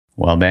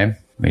Well, babe,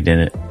 we did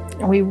it.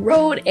 We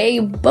wrote a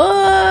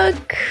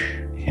book.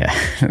 Yeah,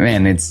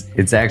 man,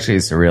 it's actually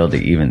surreal to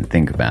even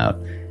think about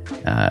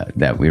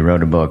that we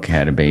wrote a book,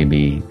 had a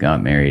baby,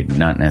 got married,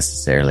 not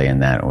necessarily in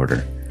that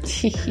order.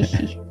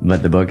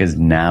 But the book is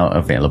now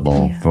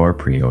available for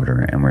pre-order,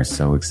 and we're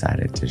so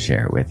excited to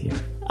share it with you.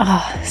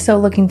 Oh, so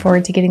looking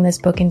forward to getting this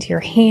book into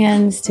your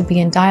hands, to be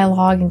in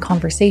dialogue and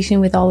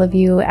conversation with all of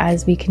you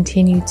as we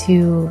continue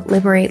to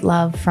liberate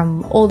love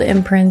from old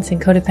imprints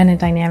and codependent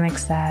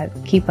dynamics that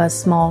keep us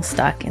small,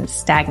 stuck, and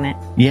stagnant.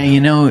 Yeah,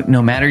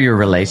 no matter your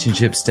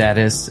relationship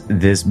status,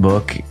 this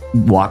book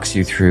walks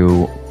you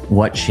through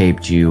what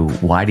shaped you,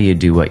 why do you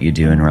do what you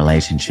do in a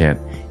relationship.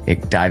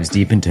 It dives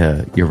deep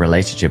into your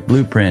relationship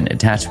blueprint,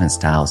 attachment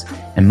styles,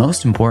 and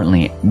most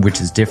importantly,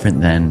 which is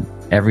different than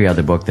every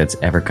other book that's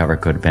ever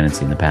covered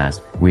codependency in the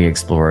past, we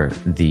explore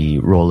the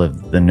role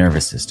of the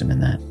nervous system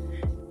in that.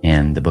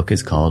 And the book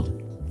is called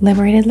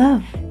Liberated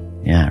Love.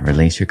 Yeah,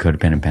 release your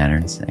codependent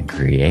patterns and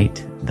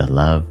create the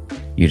love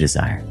you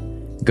desire.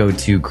 Go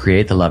to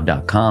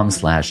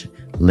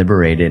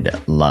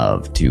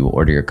createthelove.com/liberatedlove to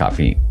order your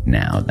copy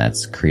now.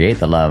 That's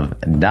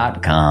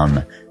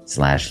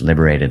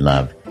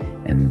createthelove.com/liberatedlove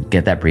and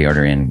get that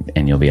pre-order in,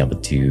 and you'll be able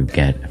to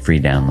get a free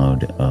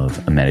download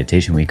of a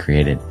meditation we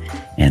created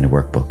and a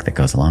workbook that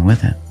goes along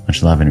with it.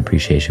 Much love and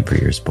appreciation for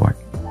your support.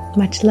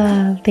 Much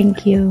love.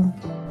 Thank you.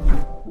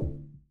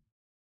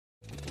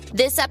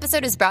 This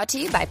episode is brought to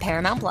you by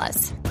Paramount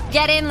Plus.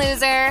 Get in,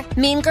 loser!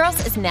 Mean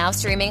Girls is now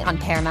streaming on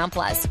Paramount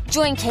Plus.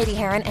 Join Katie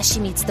Heron as she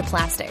meets the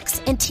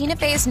plastics and Tina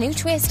Fey's new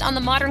twist on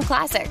the modern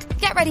classic.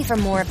 Get ready for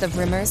more of the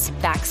rumors,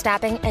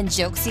 backstabbing, and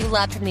jokes you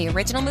loved from the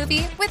original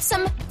movie with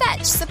some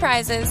fetch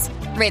surprises.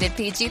 Rated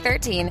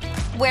PG-13.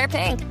 Wear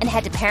pink and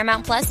head to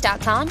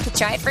ParamountPlus.com to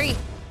try it free.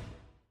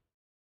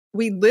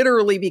 We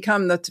literally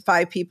become the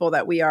 5 people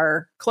that we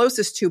are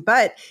closest to.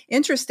 But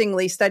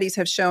interestingly, studies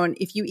have shown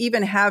if you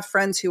even have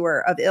friends who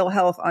are of ill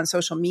health on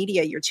social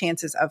media, your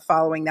chances of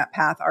following that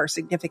path are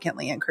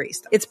significantly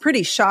increased. It's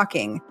pretty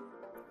shocking.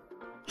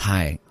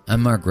 Hi,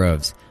 I'm Mark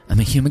Groves. I'm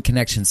a human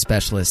connection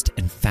specialist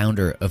and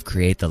founder of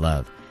Create the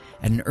Love.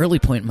 At an early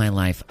point in my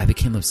life, I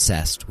became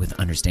obsessed with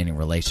understanding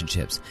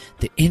relationships,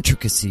 the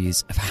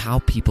intricacies of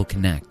how people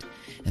connect.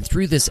 And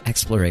through this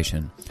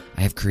exploration,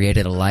 I have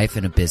created a life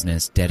and a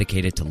business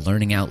dedicated to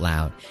learning out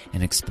loud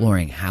and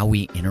exploring how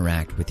we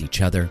interact with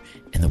each other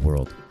and the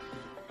world.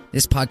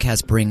 This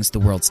podcast brings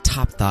the world's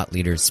top thought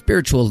leaders,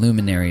 spiritual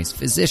luminaries,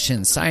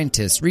 physicians,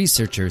 scientists,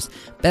 researchers,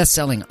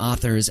 best-selling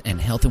authors,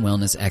 and health and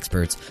wellness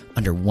experts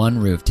under one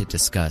roof to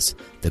discuss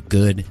the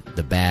good,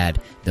 the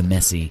bad, the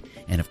messy,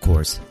 and of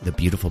course, the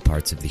beautiful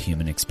parts of the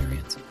human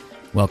experience.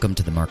 Welcome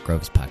to the Mark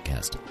Groves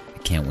Podcast. I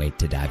can't wait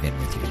to dive in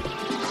with you.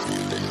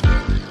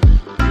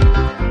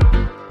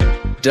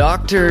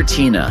 Dr.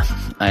 Tyna,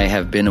 I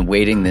have been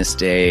awaiting this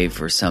day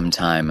for some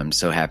time. I'm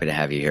so happy to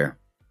have you here.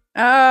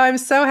 Oh, I'm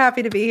so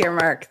happy to be here,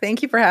 Mark.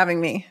 Thank you for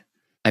having me.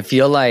 I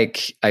feel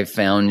like I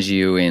found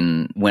you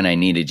when I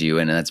needed you,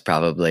 and that's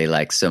probably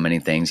like so many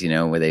things,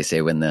 where they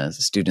say when the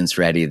student's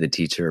ready, the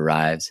teacher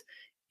arrives.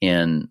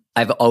 And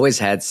I've always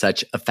had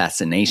such a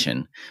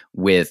fascination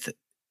with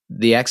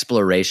the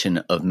exploration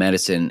of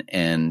medicine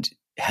and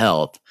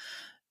health,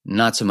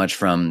 not so much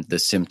from the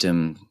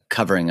symptom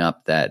covering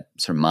up that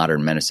sort of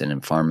modern medicine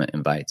and pharma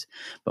invites,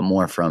 but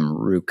more from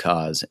root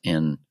cause.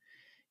 And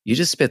you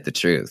just spit the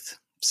truth.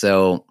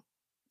 So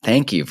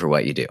thank you for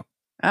what you do.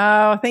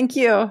 Oh, thank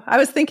you. I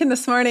was thinking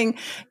this morning,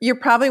 you're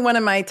probably one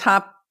of my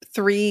top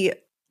 3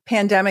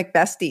 pandemic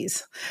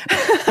besties.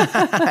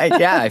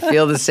 Yeah, I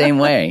feel the same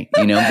way,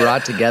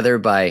 brought together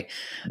by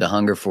the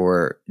hunger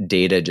for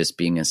data just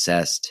being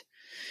assessed.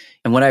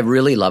 And what I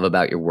really love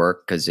about your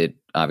work, because it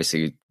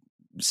obviously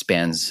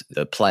spans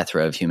the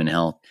plethora of human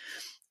health,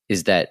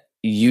 is that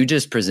you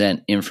just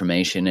present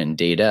information and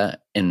data.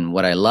 And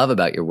what I love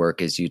about your work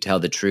is you tell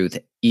the truth,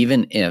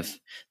 even if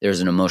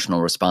there's an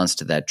emotional response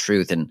to that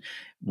truth. And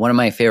one of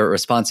my favorite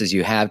responses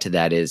you have to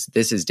that is,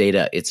 this is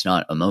data, it's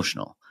not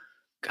emotional.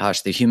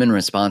 Gosh, the human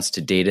response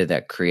to data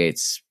that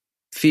creates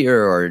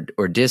fear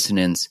or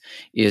dissonance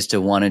is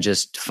to want to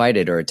just fight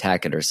it or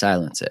attack it or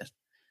silence it.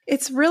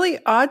 It's really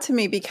odd to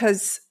me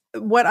because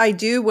what I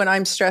do when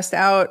I'm stressed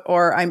out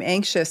or I'm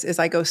anxious is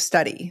I go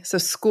study. So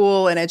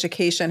school and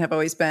education have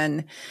always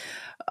been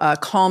a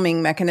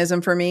calming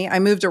mechanism for me. I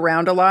moved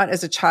around a lot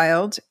as a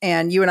child,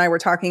 and you and I were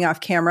talking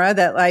off camera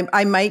that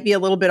I might be a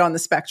little bit on the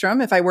spectrum.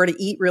 If I were to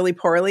eat really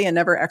poorly and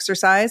never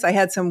exercise, I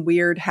had some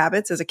weird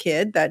habits as a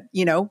kid that,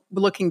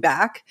 looking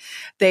back,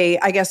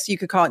 I guess you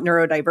could call it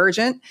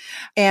neurodivergent.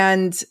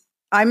 And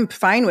I'm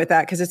fine with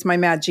that because it's my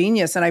mad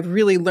genius. And I've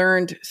really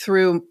learned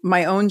through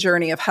my own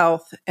journey of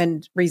health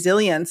and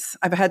resilience.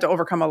 I've had to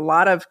overcome a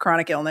lot of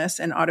chronic illness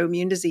and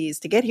autoimmune disease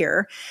to get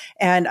here.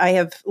 And I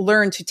have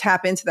learned to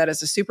tap into that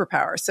as a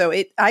superpower. So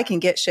I can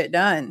get shit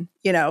done,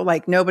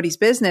 like nobody's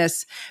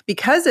business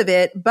because of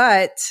it.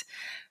 But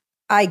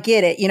I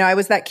get it. I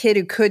was that kid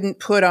who couldn't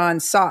put on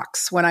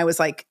socks when I was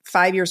like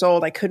 5 years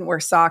old. I couldn't wear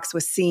socks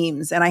with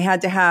seams, and I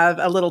had to have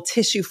a little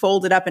tissue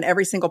folded up in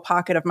every single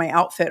pocket of my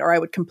outfit, or I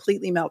would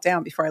completely melt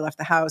down before I left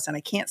the house. And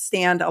I can't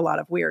stand a lot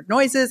of weird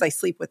noises. I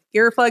sleep with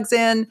earplugs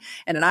in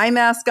and an eye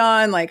mask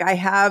on. Like, I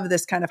have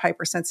this kind of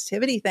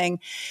hypersensitivity thing.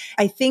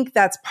 I think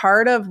that's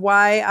part of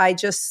why I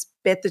just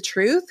spit the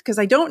truth, because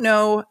I don't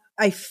know.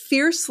 I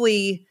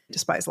fiercely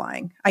despise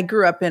lying. I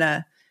grew up in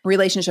a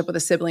relationship with a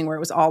sibling where it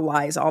was all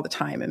lies all the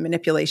time and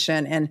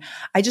manipulation. And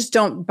I just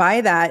don't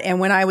buy that. And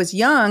when I was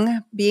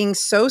young, being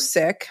so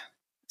sick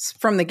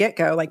from the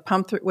get-go, like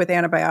pumped with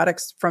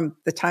antibiotics from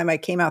the time I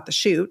came out the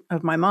chute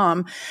of my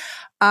mom,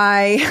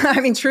 I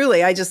mean,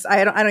 truly, I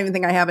don't even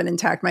think I have an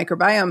intact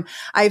microbiome.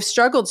 I've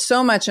struggled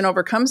so much and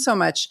overcome so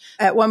much.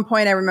 At one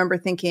point, I remember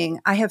thinking,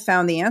 I have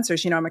found the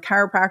answers. I'm a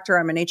chiropractor,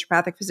 I'm a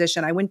naturopathic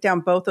physician. I went down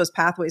both those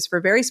pathways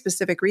for very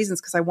specific reasons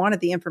because I wanted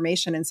the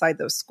information inside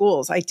those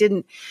schools.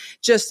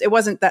 It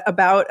wasn't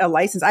about a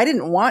license. I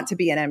didn't want to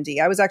be an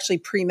MD. I was actually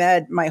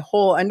pre-med my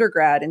whole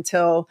undergrad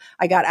until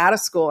I got out of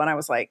school. And I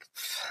was like,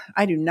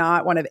 I do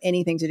not want to have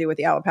anything to do with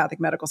the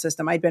allopathic medical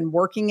system. I'd been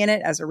working in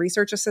it as a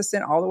research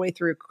assistant all the way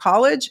through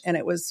college, and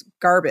it was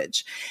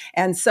garbage.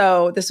 And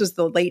so this was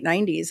the late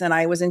 90s, and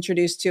I was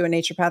introduced to a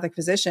naturopathic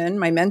physician,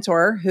 my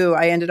mentor, who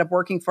I ended up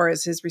working for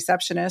as his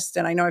receptionist.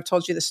 And I know I've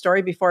told you the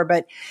story before,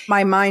 but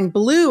my mind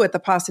blew at the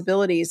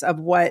possibilities of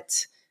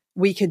what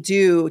we could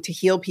do to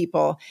heal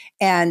people.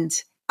 And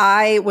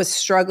I was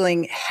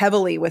struggling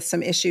heavily with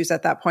some issues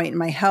at that point in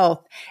my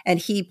health. And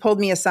he pulled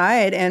me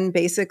aside and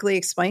basically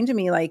explained to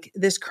me, like,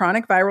 this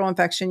chronic viral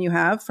infection you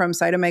have from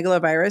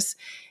cytomegalovirus,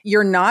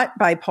 you're not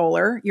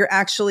bipolar. You're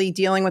actually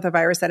dealing with a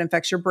virus that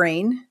infects your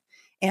brain.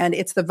 And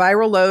it's the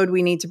viral load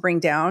we need to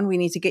bring down. We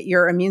need to get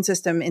your immune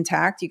system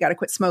intact. You got to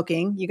quit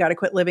smoking. You got to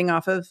quit living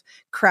off of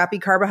crappy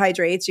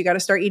carbohydrates. You got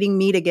to start eating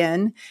meat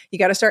again. You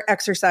got to start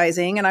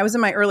exercising. And I was in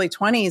my early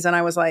 20s, and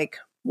I was like,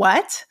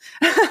 what?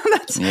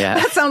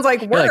 That sounds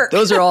like work. Like,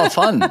 those are all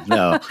fun.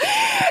 No.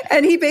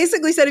 And he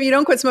basically said, if you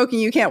don't quit smoking,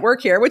 you can't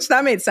work here, which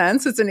that made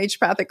sense. It's a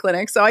naturopathic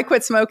clinic. So I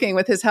quit smoking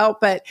with his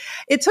help. But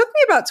it took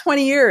me about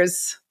 20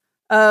 years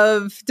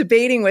of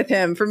debating with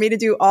him for me to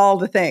do all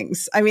the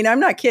things. I mean,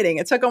 I'm not kidding.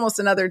 It took almost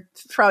another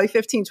probably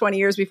 15, 20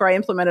 years before I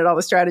implemented all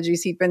the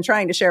strategies he'd been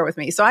trying to share with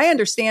me. So I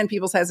understand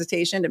people's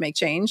hesitation to make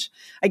change.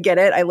 I get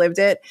it. I lived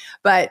it.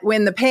 But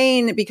when the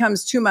pain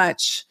becomes too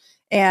much,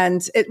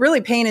 and it really,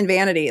 pain and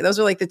vanity, those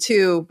are like the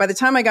two. By the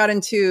time I got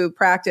into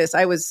practice,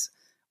 I was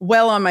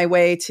well on my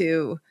way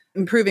to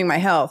improving my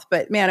health.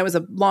 But man, it was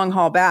a long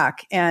haul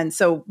back. And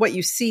so what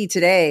you see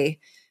today,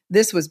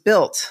 this was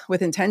built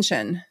with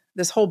intention.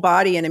 This whole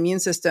body and immune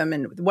system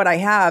and what I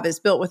have is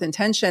built with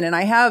intention. And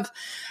I have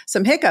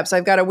some hiccups.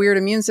 I've got a weird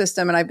immune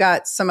system, and I've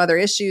got some other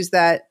issues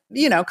that,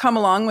 come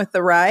along with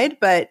the ride,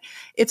 but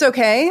it's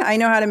okay. I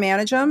know how to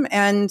manage them.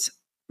 And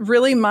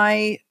really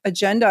my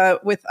agenda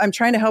I'm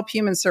trying to help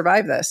humans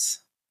survive this,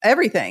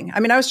 everything.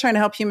 I mean, I was trying to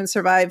help humans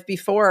survive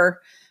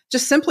before,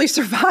 just simply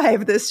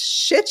survive this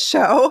shit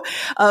show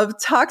of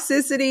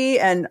toxicity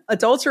and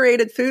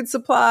adulterated food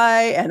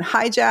supply and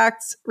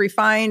hijacked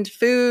refined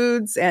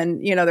foods.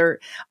 And, they're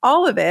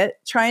all of it,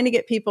 trying to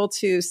get people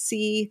to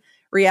see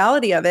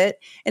reality of it.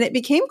 And it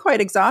became quite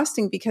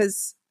exhausting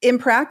because in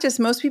practice,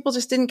 most people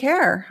just didn't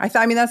care.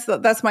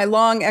 That's my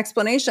long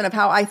explanation of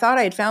how I thought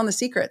I had found the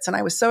secrets. And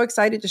I was so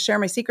excited to share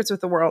my secrets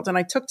with the world. And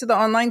I took to the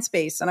online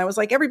space and I was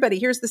like, everybody,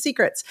 here's the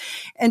secrets.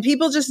 And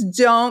people just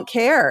don't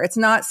care. It's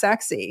not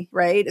sexy,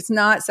 right? It's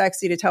not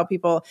sexy to tell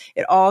people.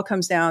 It all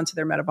comes down to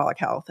their metabolic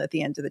health at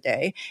the end of the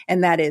day.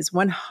 And that is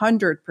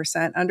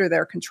 100% under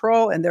their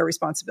control and their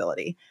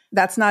responsibility.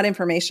 That's not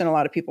information a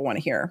lot of people want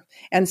to hear.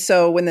 And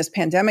so when this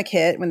pandemic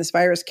hit, when this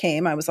virus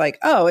came, I was like,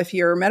 oh, if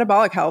your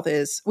metabolic health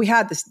we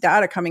had this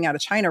data coming out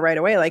of China right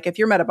away. Like, if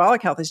your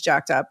metabolic health is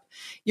jacked up,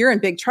 you're in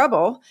big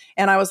trouble.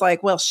 And I was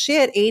like, well,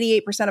 shit,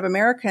 88% of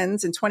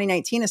Americans in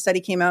 2019, a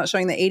study came out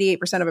showing that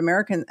 88%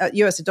 of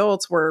US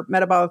adults were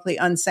metabolically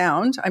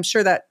unsound. I'm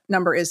sure that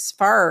number is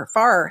far,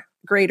 far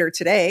greater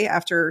today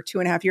after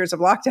 2.5 years of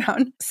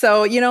lockdown.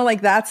 So,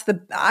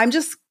 I'm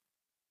just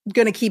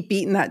going to keep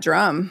beating that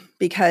drum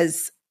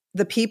because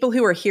the people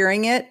who are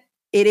hearing it,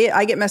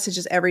 I get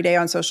messages every day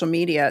on social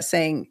media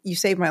saying, you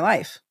saved my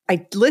life.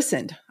 I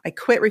listened. I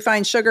quit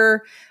refined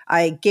sugar.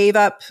 I gave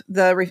up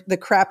the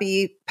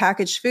crappy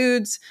packaged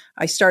foods.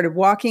 I started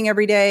walking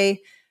every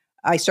day.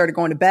 I started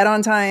going to bed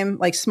on time,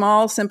 like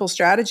small, simple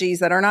strategies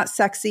that are not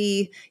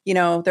sexy.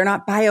 They're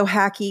not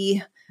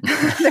biohacky.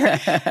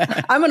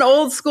 I'm an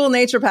old school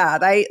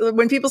naturopath.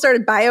 When people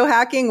started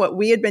biohacking what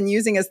we had been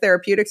using as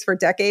therapeutics for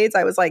decades,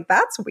 I was like,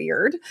 that's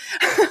weird.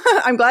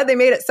 I'm glad they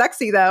made it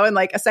sexy though. And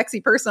like a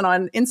sexy person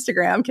on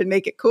Instagram can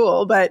make it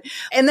cool.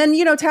 And then,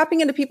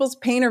 tapping into people's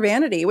pain or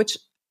vanity, which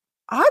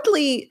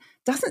oddly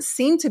doesn't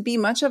seem to be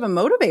much of a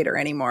motivator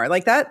anymore.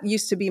 Like, that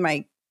used to be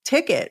my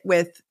ticket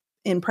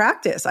in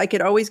practice. I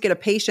could always get a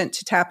patient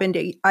to tap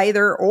into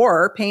either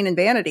or pain and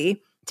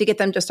vanity to get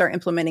them to start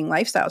implementing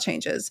lifestyle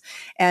changes.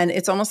 And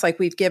it's almost like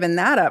we've given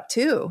that up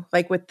too,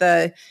 like with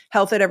the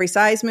health at every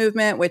size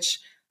movement, which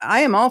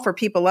I am all for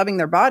people loving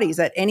their bodies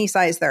at any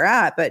size they're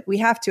at, but we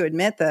have to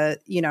admit the,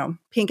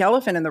 pink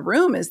elephant in the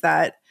room is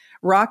that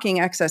rocking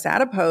excess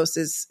adipose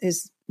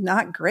is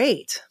not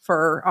great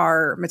for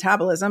our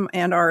metabolism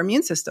and our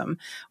immune system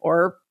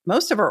or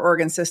most of our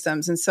organ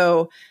systems. And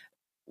so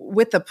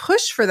with the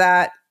push for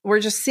that, we're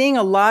just seeing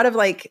a lot of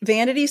like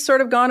vanity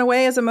sort of gone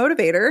away as a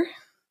motivator.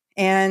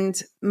 And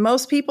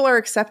most people are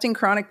accepting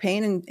chronic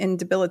pain and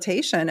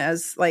debilitation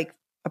as like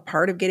a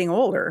part of getting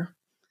older,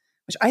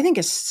 which I think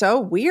is so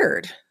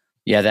weird.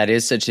 Yeah, that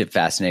is such a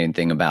fascinating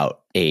thing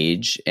about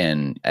age.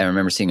 And I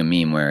remember seeing a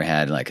meme where it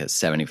had like a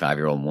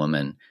 75-year-old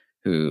woman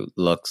who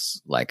looks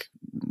like,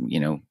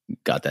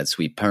 got that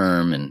sweet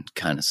perm and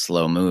kind of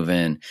slow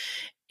moving.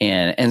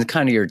 And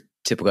kind of your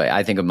typical,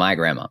 I think of my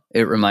grandma.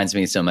 It reminds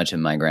me so much of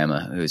my grandma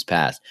who's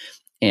passed.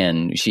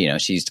 And she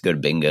used to go to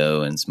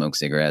bingo and smoke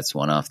cigarettes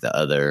one off the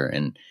other.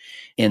 And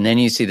then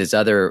you see this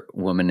other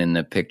woman in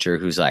the picture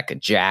who's like a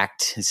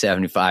jacked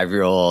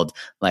 75-year-old,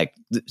 like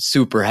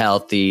super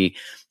healthy.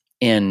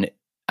 And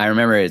I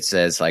remember it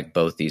says like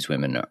both these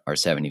women are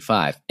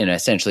 75 and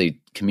essentially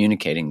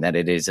communicating that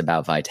it is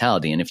about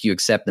vitality. And if you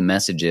accept the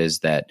messages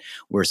that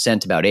were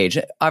sent about age,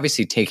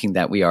 obviously taking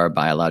that we are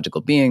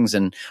biological beings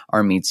and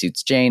our meat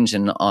suits change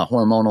and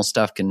hormonal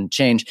stuff can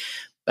change.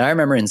 But I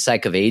remember in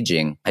Psych of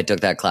Aging, I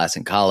took that class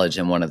in college.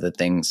 And one of the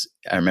things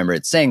I remember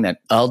it's saying that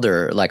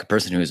elder, like a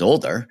person who's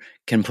older,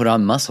 can put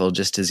on muscle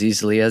just as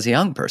easily as a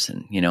young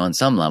person, on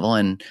some level.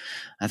 And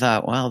I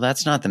thought, well,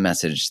 that's not the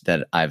message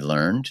that I've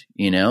learned,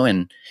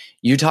 and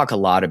you talk a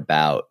lot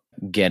about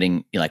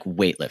getting like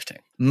weightlifting,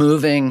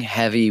 moving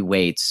heavy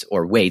weights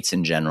or weights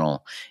in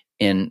general.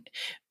 And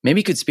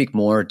maybe you could speak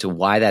more to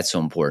why that's so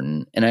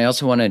important. And I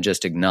also want to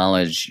just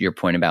acknowledge your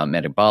point about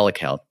metabolic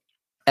health.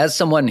 As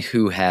someone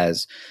who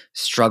has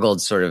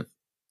struggled sort of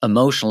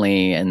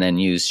emotionally and then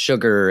used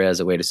sugar as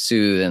a way to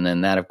soothe, and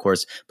then that, of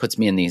course, puts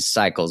me in these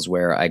cycles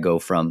where I go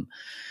from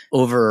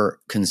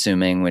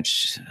over-consuming,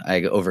 which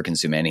I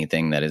overconsume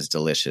anything that is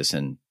delicious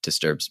and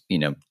disturbs,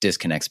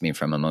 disconnects me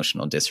from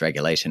emotional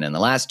dysregulation. And the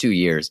last 2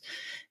 years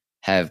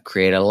have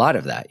created a lot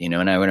of that,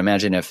 and I would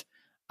imagine if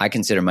I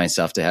consider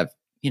myself to have,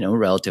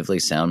 relatively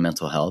sound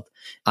mental health,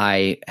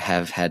 I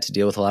have had to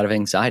deal with a lot of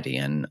anxiety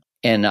and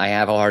I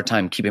have a hard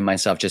time keeping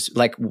myself just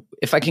like,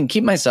 if I can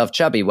keep myself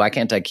chubby, why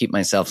can't I keep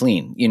myself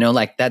lean?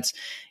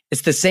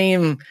 It's the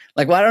same,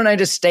 like, why don't I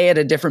just stay at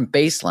a different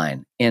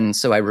baseline? And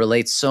so I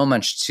relate so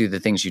much to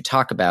the things you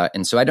talk about.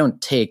 And so I don't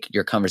take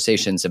your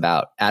conversations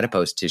about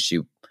adipose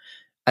tissue,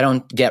 I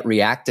don't get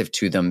reactive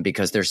to them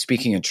because they're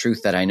speaking a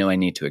truth that I know I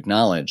need to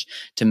acknowledge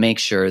to make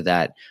sure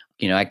that,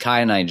 Kai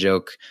and I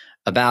joke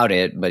about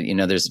it, but,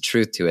 there's a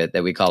truth to it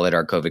that we call it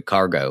our COVID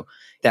cargo,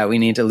 that we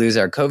need to lose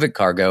our COVID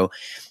cargo.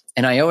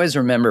 And I always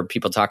remember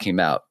people talking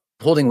about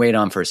holding weight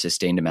on for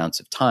sustained amounts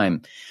of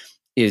time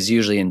is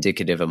usually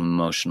indicative of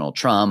emotional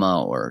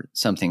trauma or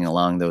something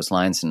along those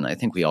lines. And I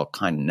think we all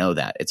kind of know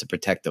that. It's a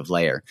protective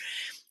layer.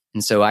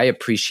 And so I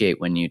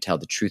appreciate when you tell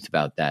the truth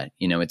about that.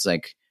 It's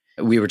like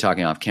we were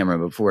talking off camera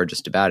before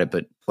just about it.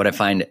 But what I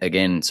find,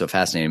 again, so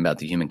fascinating about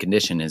the human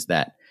condition is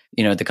that,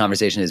 the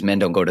conversation is men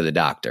don't go to the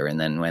doctor. And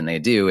then when they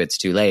do, it's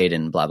too late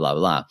and blah, blah,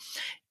 blah.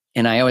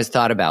 And I always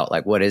thought about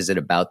like, what is it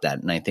about that?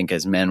 And I think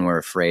as men, we're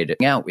afraid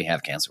out we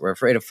have cancer. We're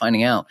afraid of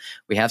finding out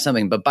we have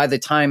something. But by the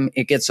time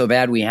it gets so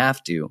bad, we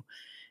have to.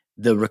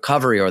 The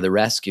recovery or the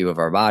rescue of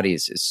our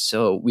bodies is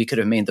so, we could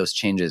have made those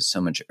changes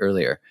so much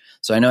earlier.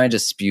 So I know I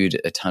just spewed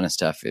a ton of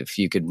stuff. If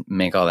you could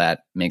make all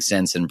that make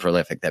sense and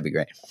prolific, that'd be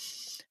great.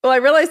 Well, I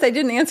realized I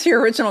didn't answer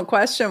your original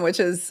question, which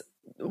is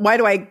why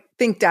do I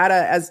think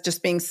data as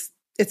just being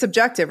it's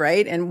objective,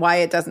 right? And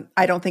why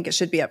I don't think it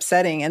should be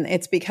upsetting. And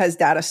it's because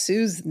data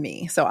soothes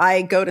me. So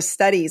I go to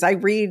studies, I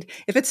read,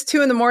 if it's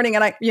 2 a.m.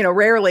 and I,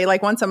 rarely,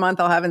 like once a month,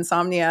 I'll have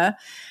insomnia,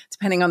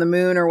 depending on the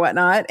moon or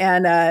whatnot.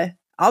 And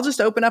I'll just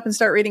open up and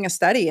start reading a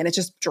study and it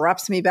just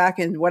drops me back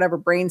in whatever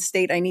brain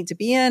state I need to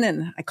be in.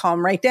 And I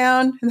calm right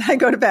down and then I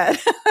go to bed.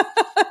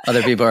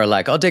 Other people are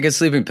like, I'll take a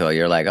sleeping pill.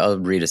 You're like, I'll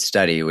read a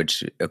study,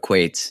 which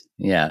equates.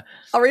 Yeah.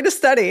 I'll read a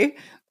study.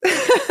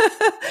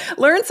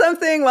 Learn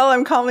something while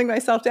I'm calming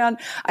myself down.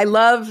 I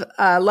love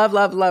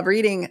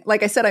reading.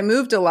 Like I said, I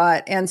moved a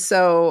lot. And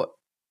so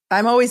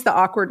I'm always the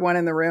awkward one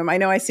in the room. I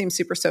know I seem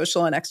super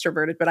social and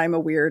extroverted, but I'm a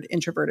weird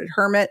introverted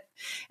hermit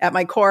at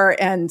my core.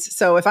 And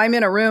so if I'm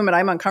in a room and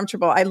I'm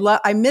uncomfortable,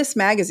 I miss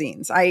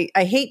magazines. I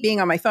hate being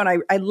on my phone.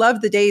 I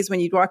love the days when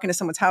you'd walk into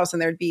someone's house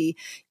and there'd be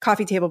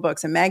coffee table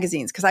books and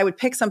magazines because I would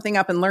pick something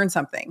up and learn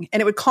something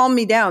and it would calm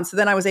me down. So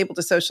then I was able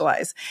to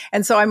socialize.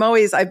 And so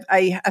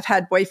I've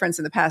had boyfriends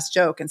in the past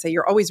joke and say,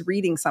 you're always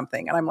reading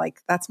something. And I'm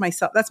like, that's my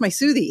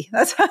soothie.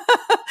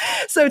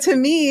 So to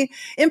me,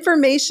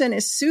 information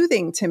is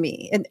soothing to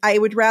me. And I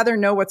would rather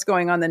know what's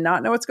going on than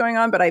not know what's going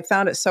on. But I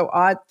found it so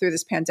odd through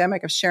this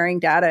pandemic of sharing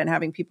data and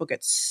having people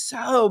get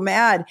so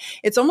mad.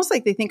 It's almost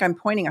like they think I'm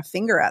pointing a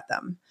finger at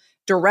them.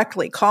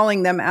 directly,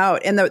 calling them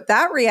out. And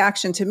that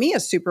reaction to me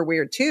is super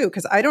weird too,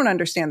 because I don't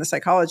understand the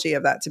psychology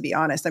of that, to be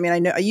honest. I mean, I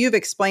know you've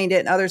explained it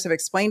and others have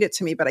explained it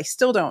to me, but I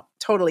still don't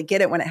totally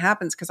get it when it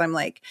happens, because I'm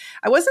like,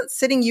 I wasn't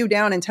sitting you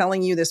down and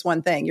telling you this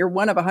one thing. You're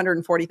one of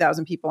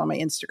 140,000 people on my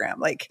Instagram.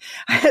 Like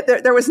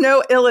there was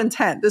no ill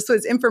intent. This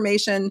was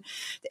information.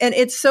 And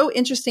it's so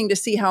interesting to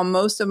see how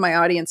most of my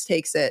audience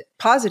takes it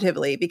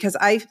positively, because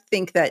I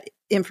think that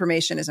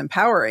information is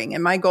empowering.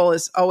 And my goal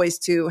is always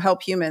to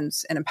help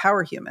humans and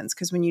empower humans,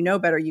 because when you know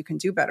better, you can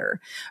do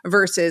better,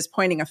 versus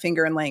pointing a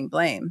finger and laying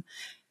blame.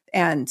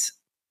 And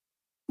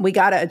we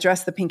got to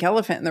address the pink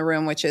elephant in the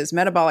room, which is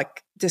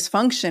metabolic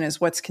dysfunction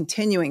is what's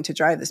continuing to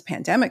drive this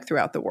pandemic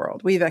throughout the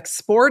world. We've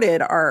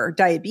exported our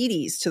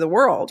diabetes to the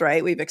world,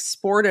 right? We've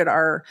exported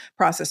our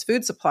processed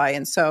food supply.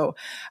 And so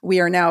we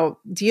are now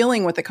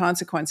dealing with the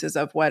consequences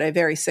of what a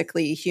very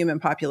sickly human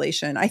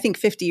population. I think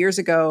 50 years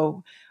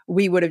ago,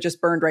 we would have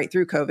just burned right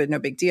through COVID, no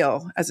big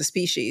deal as a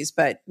species,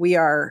 but we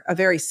are a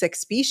very sick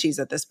species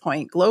at this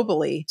point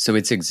globally. So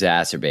it's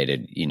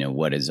exacerbated,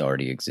 what has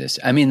already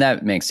existed. I mean,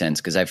 that makes sense,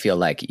 because I feel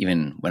like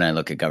even when I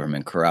look at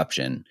government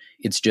corruption,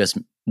 it's just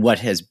what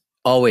has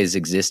always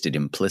existed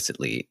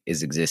implicitly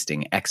is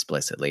existing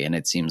explicitly. And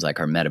it seems like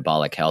our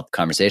metabolic health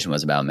conversation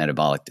was about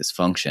metabolic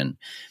dysfunction,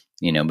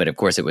 but of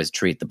course it was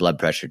treat the blood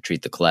pressure,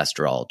 treat the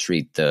cholesterol,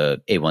 treat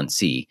the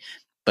A1C,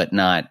 but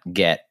not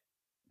get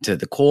to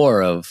the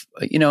core of,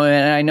 and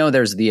I know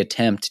there's the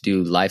attempt to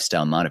do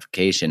lifestyle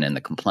modification, and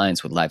the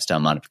compliance with lifestyle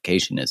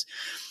modification is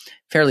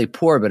fairly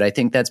poor, but I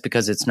think that's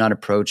because it's not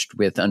approached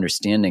with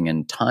understanding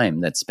and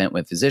time that's spent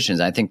with physicians.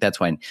 I think that's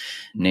why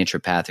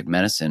naturopathic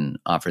medicine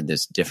offered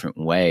this different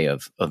way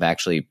of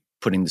actually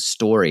putting the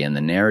story and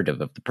the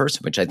narrative of the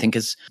person, which I think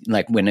is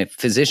like when a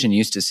physician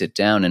used to sit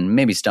down, and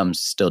maybe some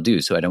still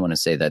do, so I don't want to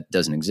say that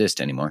doesn't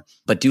exist anymore,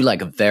 but do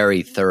like a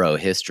very thorough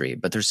history.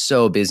 But they're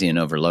so busy and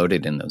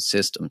overloaded in those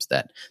systems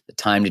that the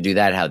time to do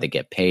that, how they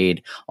get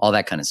paid, all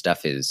that kind of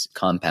stuff is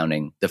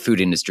compounding. The food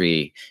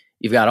industry,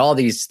 you've got all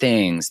these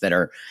things that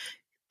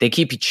they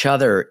keep each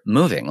other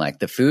moving. Like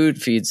the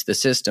food feeds the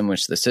system,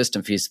 which the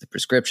system feeds the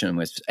prescription,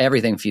 which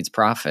everything feeds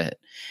profit.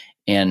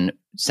 And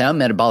sound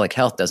metabolic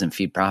health doesn't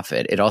feed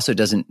profit. It also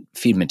doesn't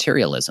feed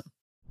materialism.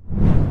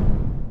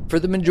 For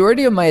the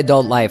majority of my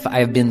adult life, I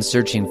have been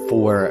searching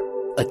for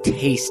a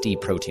tasty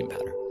protein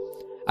powder.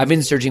 I've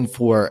been searching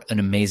for an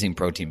amazing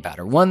protein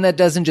powder, one that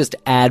doesn't just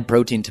add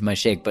protein to my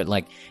shake, but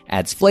like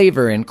adds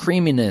flavor and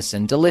creaminess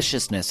and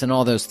deliciousness and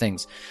all those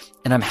things.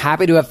 And I'm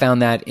happy to have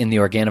found that in the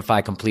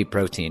Organifi Complete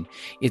Protein.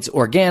 It's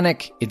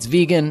organic, it's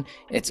vegan,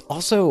 it's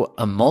also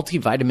a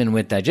multivitamin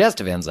with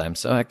digestive enzymes,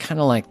 so I kind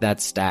of like that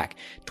stack.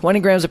 20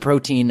 grams of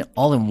protein,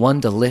 all in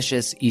one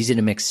delicious, easy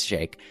to mix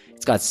shake.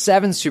 It's got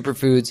 7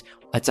 superfoods,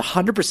 it's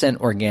 100%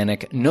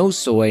 organic, no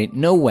soy,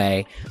 no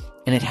whey,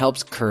 and it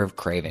helps curb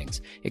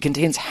cravings. It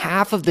contains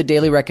half of the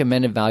daily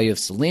recommended value of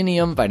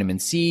selenium, vitamin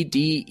C,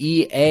 D,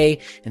 E, A,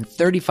 and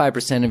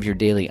 35% of your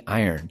daily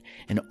iron.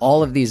 And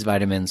all of these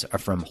vitamins are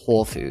from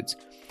whole foods.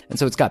 And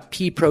so it's got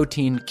pea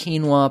protein,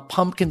 quinoa,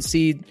 pumpkin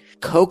seed,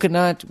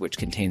 coconut, which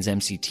contains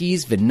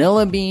MCTs,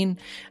 vanilla bean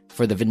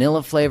for the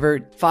vanilla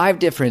flavor, 5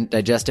 different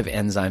digestive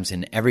enzymes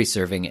in every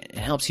serving. It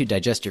helps you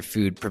digest your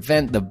food,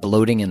 prevent the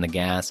bloating and the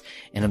gas,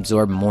 and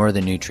absorb more of the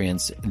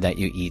nutrients that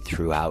you eat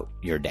throughout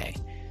your day.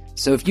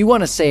 So if you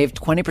want to save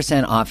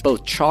 20% off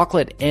both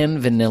chocolate and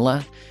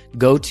vanilla,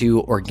 go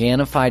to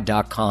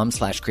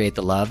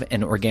Organifi.com/createthelove,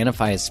 and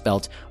Organifi is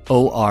spelled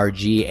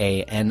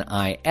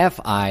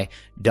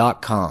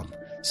ORGANIFI.com.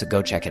 So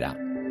go check it out.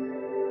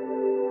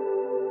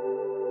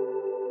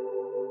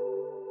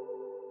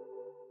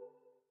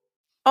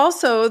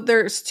 Also,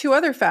 there's 2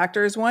 other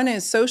factors. One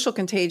is social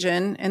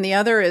contagion, and the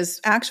other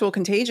is actual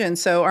contagion.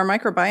 So our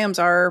microbiomes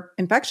are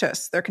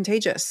infectious. They're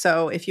contagious.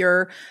 So if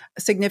your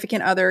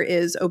significant other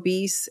is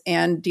obese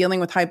and dealing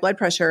with high blood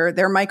pressure,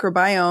 their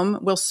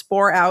microbiome will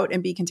spore out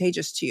and be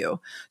contagious to you.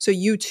 So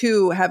you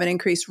too have an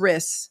increased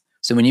risk.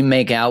 So when you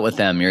make out with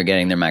them, you're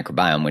getting their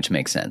microbiome, which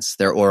makes sense.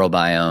 Their oral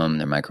biome,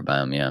 their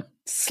microbiome, yeah.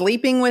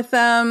 Sleeping with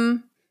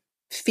them,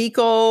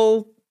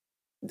 fecal,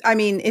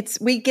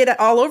 we get it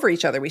all over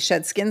each other. We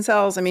shed skin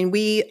cells. I mean,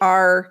 we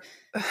are,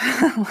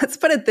 let's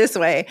put it this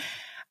way.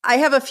 I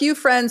have a few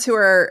friends who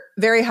are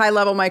very high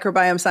level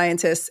microbiome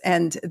scientists,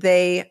 and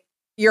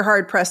you're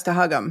hard pressed to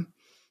hug them.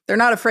 They're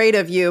not afraid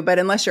of you, but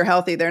unless you're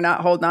healthy, they're not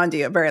holding on to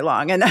you very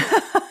long. And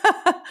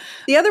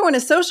the other one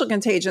is social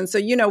contagion. So,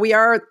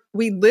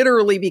 we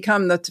literally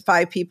become the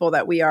 5 people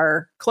that we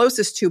are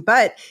closest to.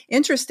 But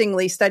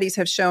interestingly, studies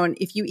have shown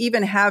if you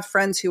even have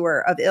friends who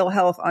are of ill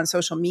health on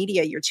social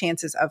media, your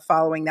chances of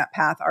following that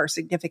path are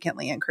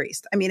significantly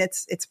increased. I mean, it's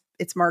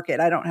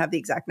market. I don't have the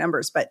exact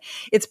numbers, but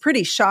it's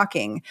pretty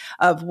shocking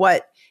of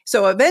what.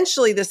 So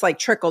eventually this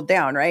trickled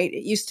down, right?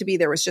 It used to be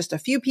there was just a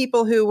few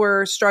people who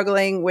were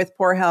struggling with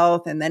poor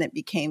health, and then it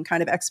became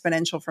kind of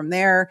exponential from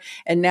there.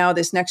 And now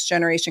this next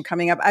generation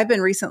coming up, I've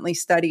been recently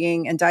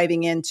studying and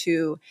diving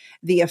into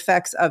the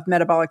effects of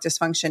metabolic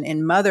dysfunction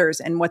in mothers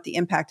and what the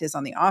impact is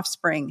on the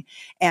offspring.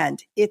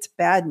 And it's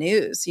bad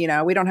news.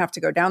 We don't have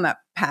to go down that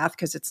path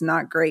because it's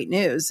not great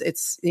news.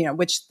 It's,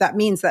 which that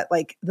means that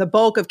like the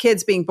bulk of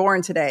kids being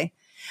born today,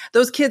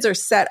 those kids are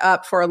set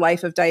up for a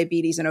life of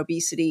diabetes and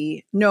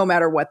obesity, no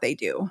matter what they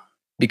do.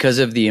 Because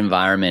of the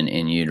environment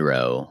in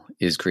utero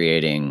is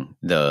creating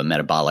the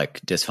metabolic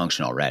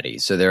dysfunction already.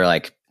 So they're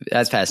like,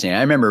 that's fascinating.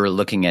 I remember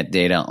looking at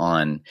data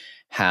on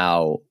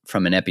how,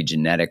 from an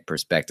epigenetic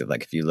perspective,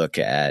 like if you look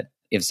at,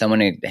 if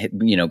someone,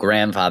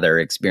 grandfather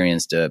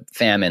experienced a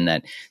famine,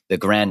 that the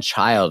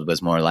grandchild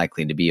was more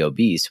likely to be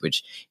obese,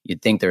 which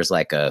you'd think there's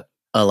like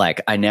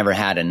I never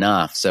had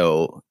enough.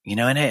 So,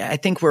 and I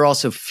think we're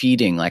also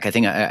feeding, like, I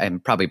think I'm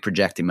probably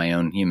projecting my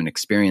own human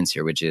experience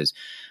here, which is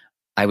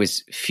I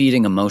was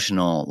feeding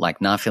emotional,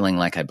 like not feeling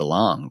like I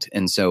belonged.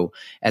 And so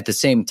at the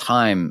same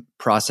time,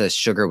 processed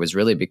sugar was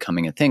really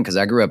becoming a thing because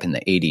I grew up in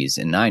the 80s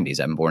and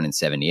 90s. I'm born in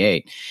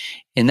 78.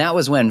 And that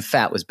was when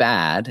fat was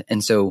bad.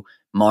 And so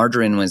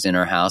margarine was in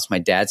our house. My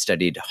dad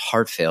studied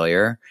heart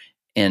failure.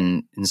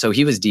 And so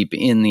he was deep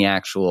in the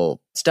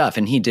actual stuff,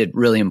 and he did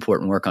really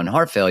important work on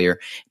heart failure.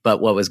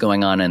 But what was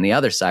going on the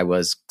other side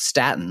was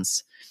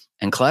statins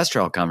and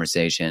cholesterol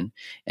conversation,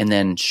 and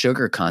then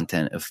sugar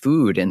content of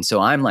food. And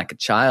so I'm like a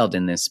child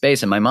in this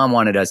space, and my mom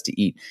wanted us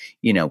to eat,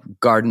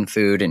 garden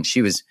food. And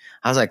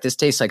I was like, this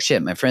tastes like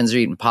shit. My friends are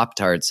eating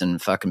Pop-Tarts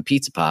and fucking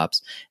Pizza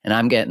Pops, and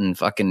I'm getting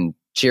fucking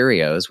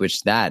Cheerios,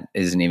 which that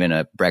isn't even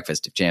a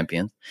breakfast of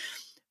champions.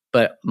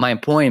 But my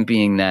point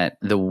being that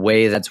the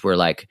way that's where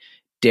like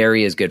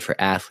dairy is good for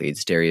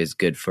athletes,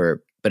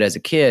 but as a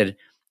kid,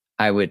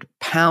 I would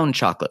pound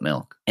chocolate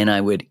milk, and I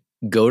would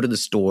go to the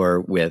store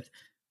with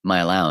my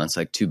allowance,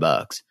 like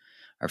 $2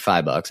 or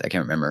 $5, I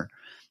can't remember.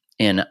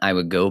 And I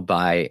would go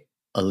buy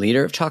a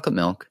liter of chocolate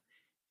milk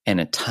and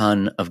a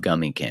ton of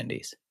gummy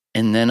candies.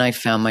 And then I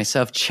found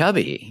myself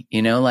chubby,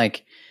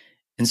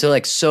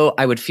 so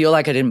I would feel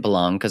like I didn't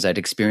belong because I'd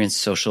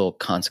experienced social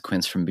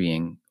consequence from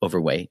being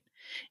overweight.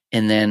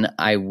 And then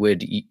I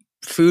would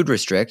food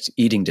restrict,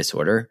 eating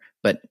disorder,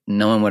 but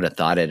no one would have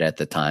thought it at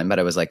the time. But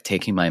I was like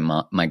taking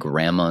my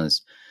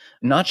grandma's,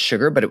 not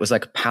sugar, but it was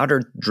like a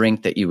powdered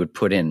drink that you would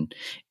put in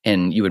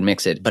and you would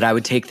mix it. But I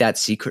would take that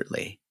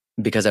secretly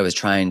because I was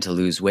trying to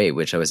lose weight,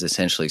 which I was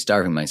essentially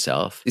starving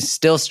myself. I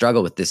still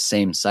struggle with this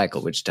same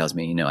cycle, which tells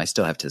me, I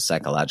still have to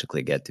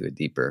psychologically get to a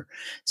deeper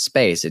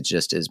space. It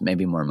just is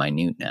maybe more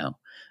minute now.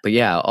 But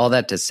yeah, all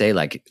that to say,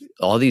 like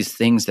all these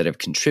things that have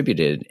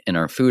contributed in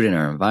our food and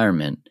our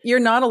environment. You're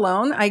not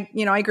alone. I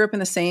grew up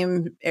in the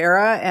same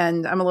era,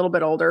 and I'm a little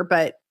bit older,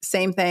 but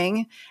same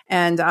thing.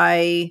 And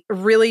I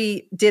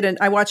really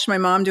I watched my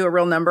mom do a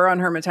real number on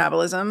her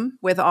metabolism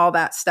with all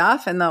that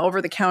stuff. And the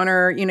over the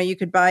counter, you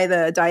could buy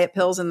the diet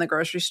pills in the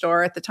grocery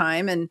store at the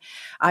time. And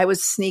I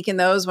was sneaking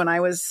those when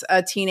I was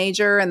a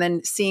teenager, and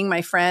then seeing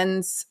my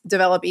friends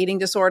develop eating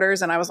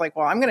disorders. And I was like,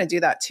 well, I'm going to do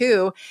that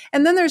too.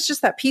 And then there's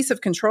just that piece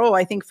of control.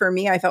 I think for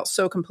me, I felt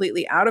so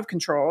completely out of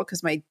control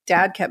because my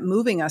dad kept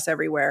moving us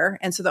everywhere.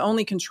 And so the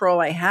only control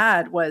I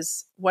had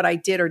was what I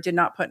did or did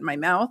not put in my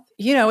mouth.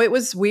 It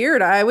was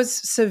weird. I was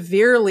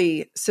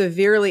severely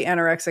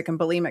anorexic and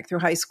bulimic through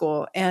high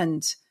school,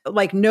 and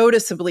like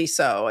noticeably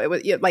so. It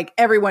was like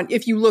everyone,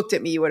 if you looked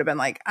at me, you would have been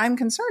like, I'm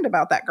concerned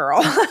about that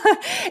girl.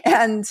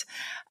 And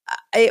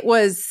it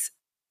was,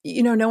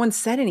 no one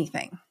said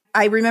anything.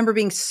 I remember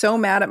being so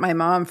mad at my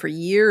mom for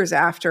years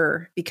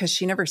after because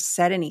she never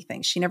said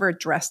anything. She never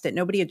addressed it.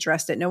 Nobody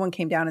addressed it. No one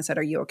came down and said,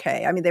 are you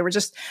okay? I mean,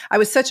 I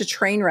was such a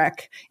train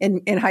wreck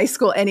in high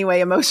school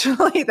anyway,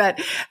 emotionally, that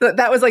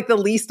was like the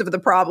least of the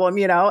problem,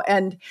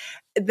 and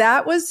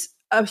that was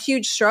a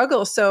huge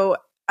struggle. So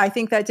I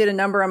think that did a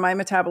number on my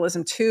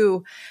metabolism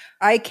too.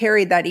 I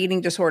carried that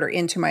eating disorder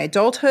into my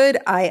adulthood.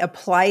 I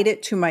applied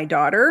it to my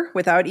daughter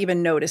without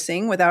even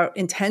noticing, without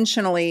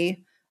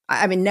intentionally.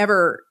 I mean,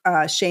 never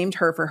shamed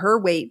her for her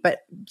weight,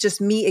 but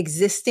just me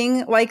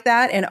existing like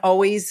that and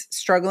always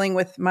struggling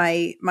with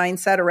my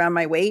mindset around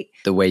my weight.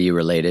 The way you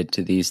related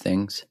to these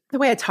things? The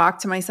way I talk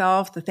to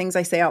myself, the things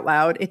I say out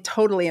loud, it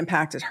totally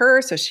impacted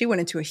her. So she went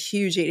into a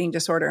huge eating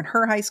disorder in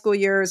her high school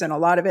years. And a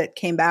lot of it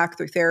came back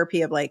through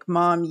therapy of like,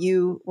 Mom,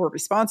 you were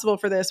responsible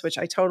for this, which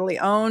I totally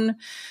own.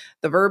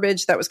 The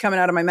verbiage that was coming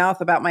out of my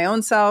mouth about my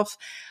own self.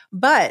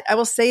 But I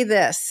will say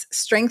this,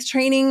 strength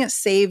training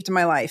saved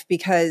my life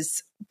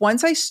because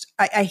once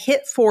I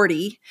hit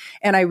 40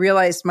 and I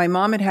realized my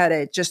mom had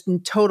a just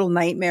total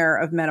nightmare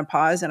of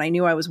menopause, and I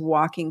knew I was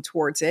walking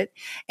towards it,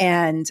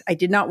 and I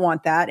did not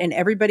want that. And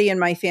everybody in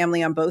my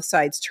family on both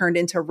sides turned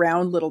into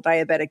round little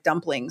diabetic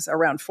dumplings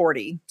around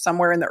 40,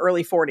 somewhere in the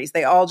early 40s.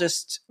 They all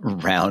just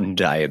round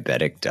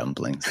diabetic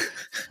dumplings.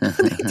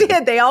 They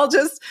did. They all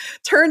just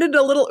turned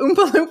into little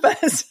Oompa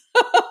Loompas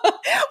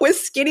with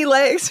skinny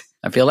legs.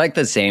 I feel like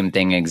the same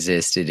thing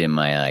existed in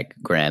my like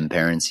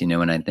grandparents,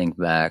 when I think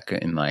back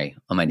on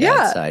my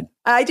dad's side.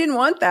 I didn't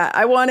want that.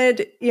 I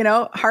wanted,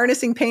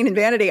 harnessing pain and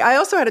vanity. I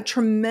also had a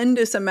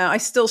tremendous amount. I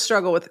still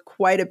struggle with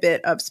quite a bit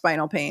of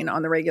spinal pain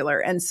on the regular.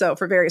 And so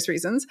for various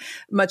reasons,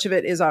 much of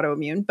it is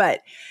autoimmune,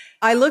 but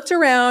I looked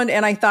around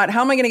and I thought,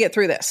 how am I going to get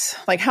through this?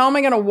 Like, how am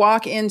I going to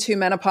walk into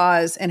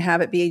menopause and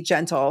have it be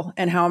gentle?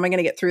 And how am I going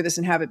to get through this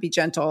and have it be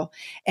gentle?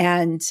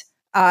 And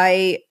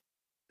I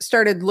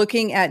started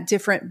looking at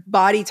different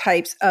body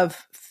types of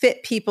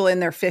fit people in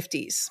their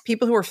 50s,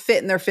 people who were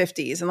fit in their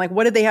 50s, and like,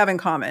 what did they have in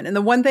common? And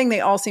the one thing they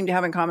all seemed to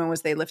have in common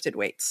was they lifted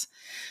weights.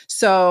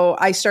 So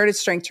I started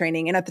strength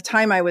training. And at the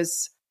time I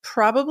was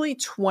probably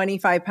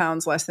 25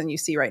 pounds less than you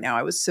see right now.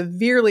 I was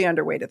severely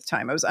underweight at the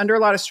time. I was under a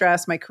lot of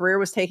stress. My career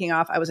was taking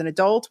off. I was an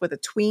adult with a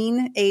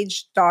tween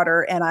age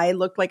daughter and I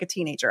looked like a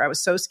teenager. I was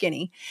so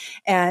skinny.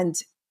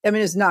 And I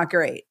mean, it's not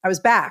great. I was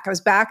back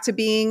to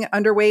being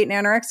underweight and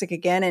anorexic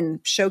again and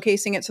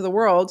showcasing it to the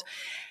world.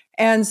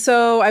 And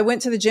so I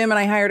went to the gym and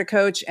I hired a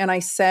coach and I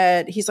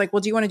said, he's like, well,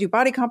 do you want to do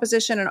body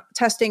composition and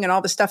testing and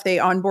all the stuff they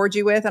onboard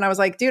you with? And I was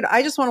like, dude,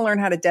 I just want to learn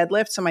how to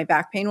deadlift so my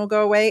back pain will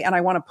go away. And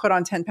I want to put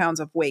on 10 pounds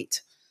of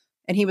weight.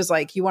 And he was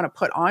like, you want to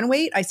put on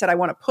weight? I said, I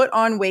want to put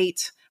on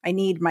weight. I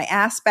need my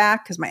ass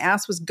back because my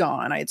ass was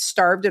gone. I had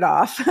starved it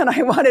off and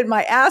I wanted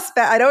my ass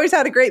back. I'd always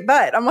had a great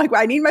butt. I'm like,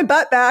 well, I need my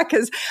butt back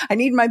because I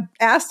need my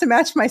ass to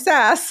match my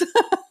sass.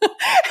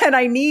 and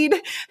I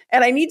need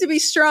to be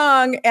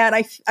strong. And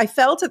I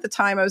felt at the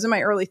time, I was in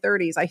my early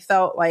 30s, I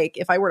felt like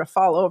if I were to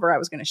fall over, I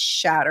was going to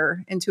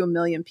shatter into a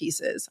million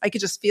pieces. I could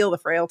just feel the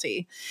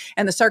frailty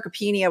and the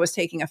sarcopenia was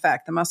taking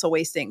effect, the muscle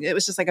wasting. It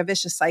was just like a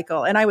vicious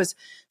cycle. And I was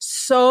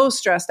so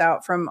stressed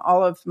out from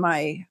all of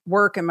my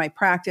work and my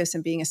practice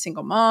and being a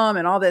single mom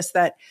and all this,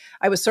 that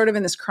I was sort of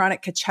in this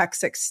chronic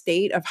cachexic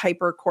state of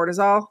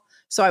hypercortisol.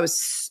 So I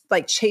was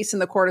like chasing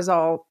the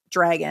cortisol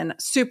dragon,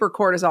 super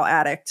cortisol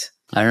addict.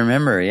 I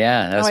remember.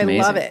 Yeah. That was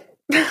amazing. I love it.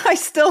 I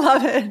still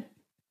love it.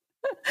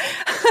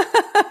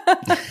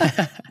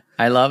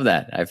 I love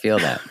that. I feel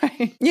that.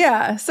 Right.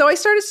 Yeah. So I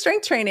started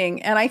strength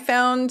training and I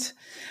found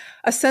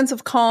a sense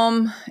of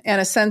calm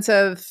and a sense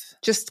of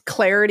just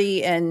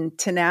clarity and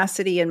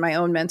tenacity in my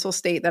own mental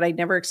state that I'd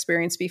never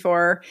experienced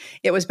before.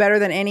 It was better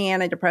than any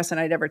antidepressant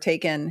I'd ever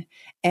taken.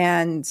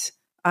 And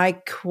I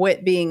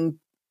quit being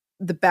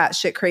the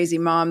batshit crazy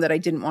mom that I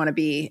didn't want to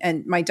be.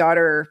 And my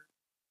daughter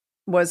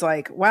was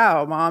like,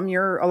 wow, Mom,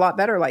 you're a lot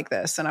better like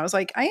this. And I was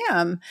like, I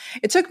am.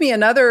 It took me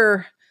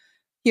another,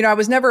 I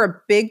was never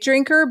a big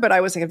drinker, but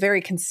I was like a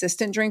very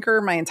consistent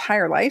drinker my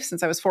entire life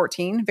since I was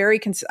 14.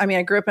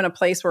 I grew up in a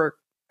place where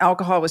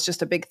alcohol was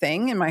just a big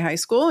thing in my high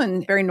school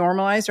and very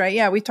normalized, right?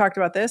 Yeah, we talked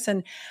about this.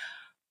 And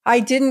I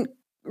didn't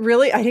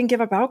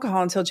give up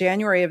alcohol until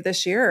January of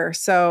this year.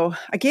 So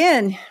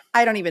again,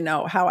 I don't even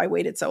know how I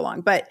waited so long,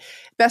 but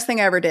best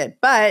thing I ever did.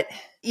 But,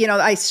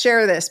 I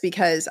share this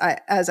because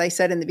as I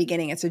said in the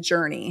beginning, it's a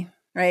journey,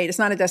 right? It's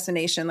not a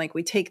destination. Like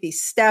we take these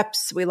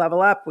steps, we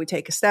level up, we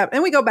take a step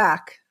and we go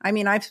back. I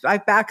mean,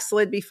 I've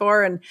backslid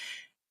before and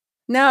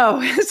no,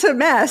 it's a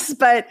mess,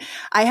 but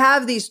I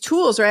have these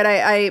tools,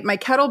 right? My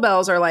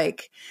kettlebells are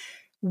like,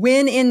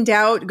 when in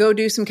doubt, go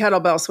do some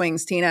kettlebell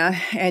swings, Tyna,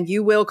 and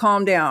you will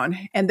calm down.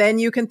 And then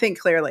you can think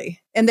clearly.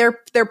 And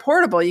they're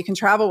portable. You can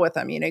travel with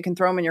them. You can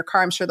throw them in your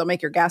car. I'm sure they'll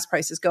make your gas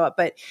prices go up,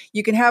 but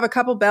you can have a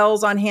couple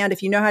bells on hand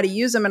if you know how to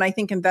use them. And I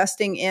think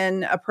investing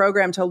in a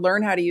program to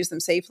learn how to use them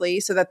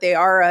safely so that they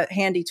are a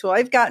handy tool.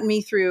 I've gotten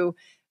me through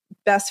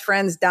best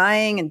friends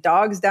dying and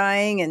dogs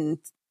dying and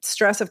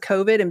stress of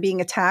COVID and being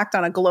attacked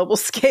on a global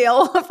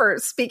scale for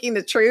speaking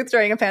the truth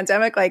during a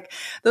pandemic. Like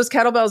those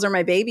kettlebells are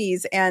my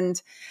babies.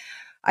 And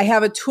I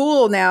have a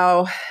tool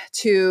now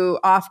to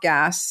off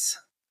gas,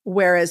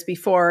 whereas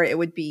before it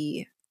would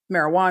be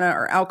marijuana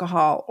or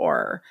alcohol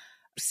or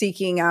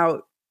seeking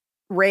out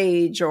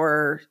rage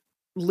or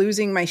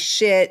losing my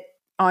shit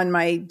on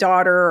my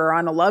daughter or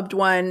on a loved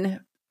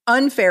one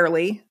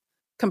unfairly,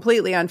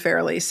 completely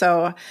unfairly.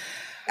 So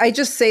I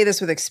just say this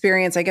with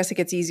experience. I guess it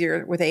gets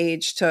easier with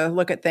age to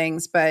look at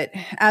things. But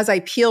as I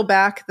peel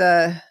back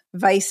the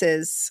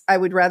vices, I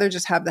would rather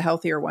just have the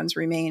healthier ones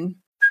remain.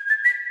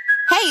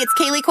 Hey, it's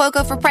Kaylee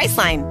Cuoco for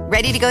Priceline.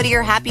 Ready to go to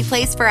your happy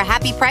place for a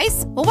happy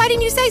price? Well, why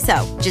didn't you say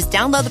so? Just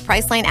download the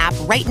Priceline app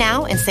right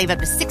now and save up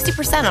to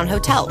 60% on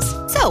hotels.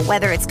 So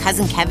whether it's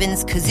Cousin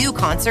Kevin's Kazoo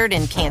Concert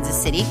in Kansas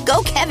City,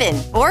 go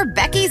Kevin, or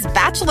Becky's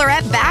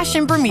Bachelorette Bash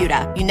in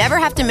Bermuda, you never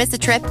have to miss a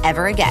trip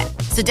ever again.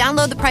 So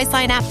download the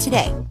Priceline app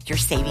today. Your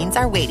savings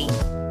are waiting.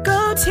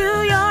 Go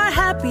to your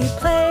happy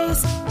place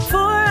for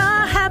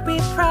a happy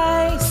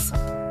price.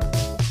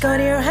 Go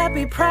to your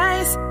happy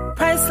price,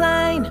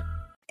 Priceline.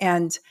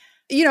 And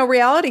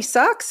reality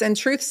sucks and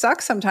truth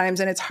sucks sometimes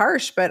and it's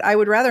harsh, but I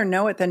would rather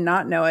know it than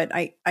not know it.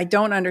 I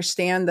don't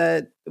understand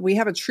we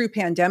have a true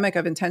pandemic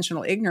of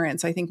intentional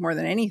ignorance, I think more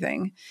than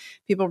anything.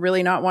 People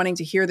really not wanting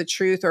to hear the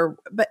truth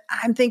but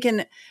I'm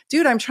thinking,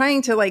 dude, I'm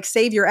trying to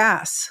save your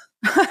ass.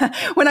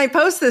 When I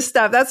post this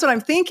stuff, that's what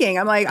I'm thinking.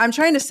 I'm like, I'm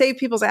trying to save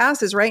people's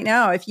asses right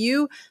now. If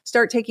you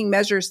start taking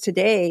measures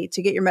today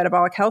to get your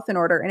metabolic health in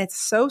order, and it's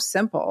so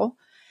simple,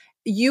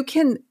 you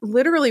can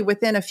literally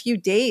within a few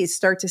days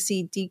start to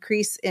see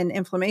decrease in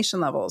inflammation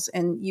levels,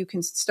 and you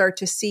can start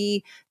to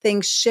see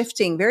things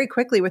shifting very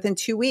quickly. Within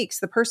 2 weeks,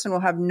 the person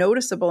will have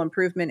noticeable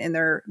improvement in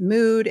their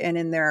mood and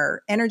in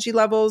their energy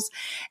levels.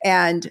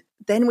 And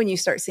then when you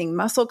start seeing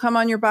muscle come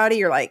on your body,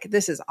 you're like,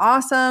 this is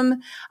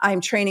awesome. I'm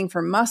training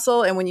for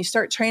muscle. And when you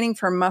start training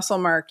for muscle,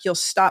 Mark, you'll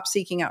stop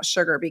seeking out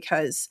sugar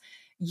because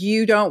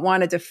you don't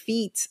want to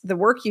defeat the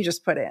work you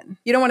just put in.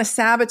 You don't want to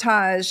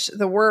sabotage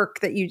the work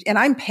that you, and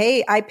I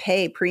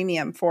pay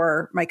premium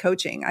for my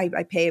coaching.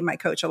 I pay my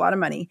coach a lot of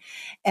money,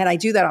 and I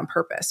do that on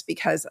purpose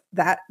because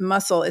that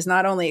muscle is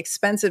not only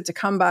expensive to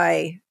come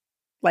by,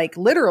 like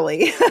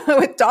literally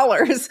with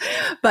dollars,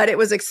 but it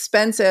was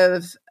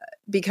expensive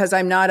because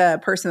I'm not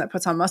a person that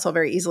puts on muscle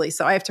very easily.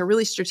 So I have to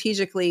really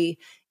strategically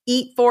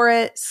eat for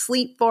it,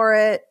 sleep for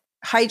it,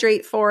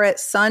 hydrate for it,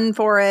 sun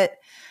for it.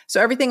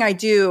 So everything I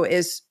do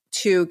is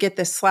to get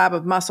this slab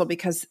of muscle,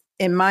 because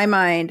in my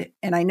mind,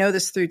 and I know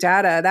this through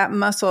data, that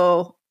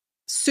muscle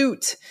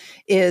suit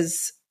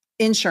is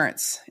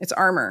insurance. It's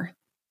armor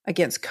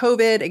against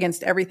COVID,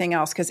 against everything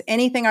else. Because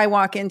anything I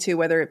walk into,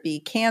 whether it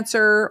be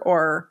cancer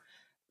or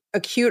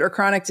acute or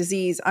chronic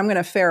disease, I'm going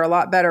to fare a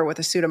lot better with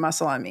a suit of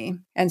muscle on me.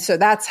 And so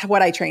that's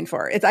what I train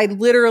for. I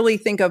literally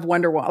think of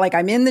Wonder Woman. Like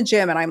I'm in the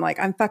gym and I'm like,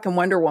 I'm fucking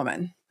Wonder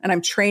Woman. And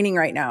I'm training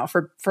right now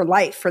for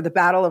life, for the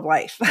battle of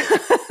life.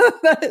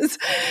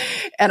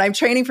 And I'm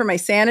training for my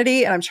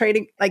sanity, and I'm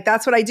training, like,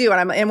 that's what I do.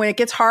 And when it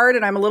gets hard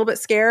and I'm a little bit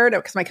scared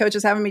because my coach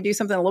is having me do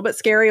something a little bit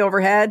scary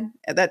overhead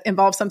that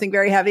involves something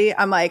very heavy,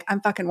 I'm like,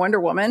 I'm fucking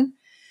Wonder Woman.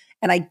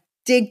 And I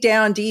dig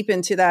down deep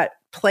into that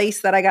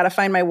place that I got to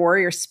find my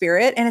warrior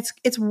spirit. And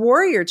it's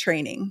warrior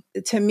training.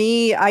 To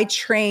me, I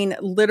train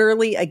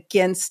literally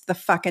against the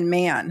fucking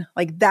man.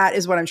 Like that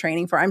is what I'm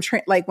training for.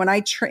 Like when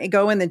I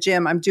go in the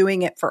gym, I'm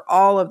doing it for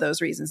all of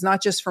those reasons,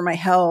 not just for my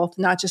health,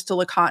 not just to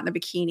look hot in a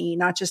bikini,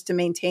 not just to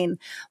maintain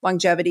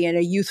longevity and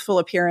a youthful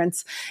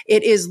appearance.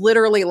 It is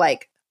literally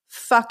like,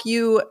 fuck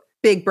you,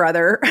 big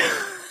brother.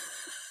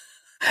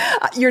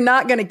 You're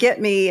not going to get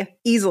me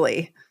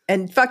easily.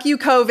 And fuck you,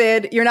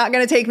 COVID. You're not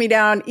going to take me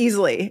down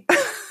easily.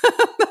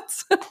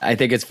 I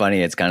think it's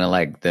funny. It's kind of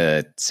like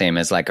the same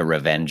as like a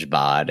revenge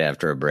bod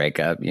after a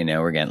breakup. You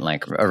know, we're getting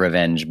like a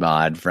revenge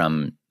bod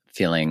from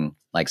feeling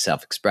like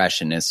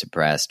self-expression is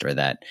suppressed, or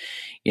that,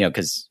 you know,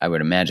 because I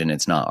would imagine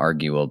it's not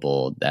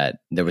arguable that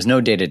there was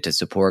no data to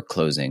support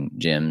closing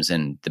gyms,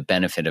 and the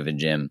benefit of a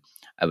gym,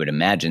 I would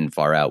imagine,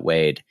 far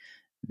outweighed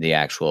the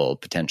actual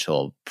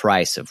potential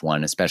price of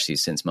one, especially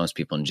since most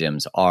people in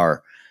gyms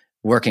are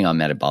working on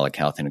metabolic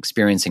health and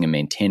experiencing and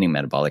maintaining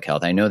metabolic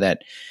health. I know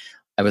that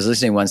I was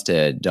listening once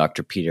to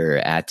Dr. Peter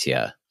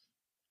Attia,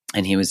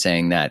 and he was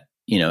saying that,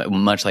 you know,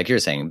 much like you're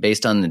saying,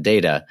 based on the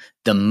data,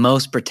 the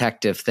most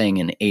protective thing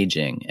in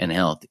aging and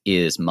health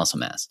is muscle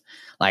mass.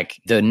 Like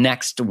the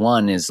next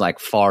one is like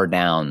far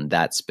down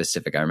that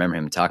specific. I remember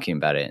him talking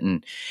about it.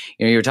 And,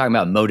 you know, you were talking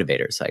about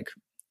motivators. Like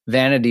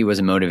vanity was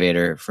a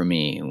motivator for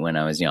me when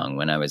I was young,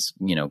 when I was,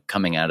 you know,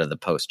 coming out of the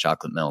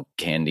post-chocolate milk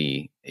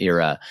candy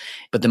era.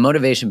 But the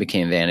motivation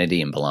became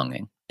vanity and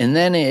belonging. And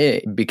then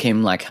it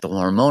became like the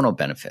hormonal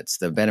benefits,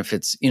 the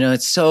benefits, you know,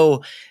 it's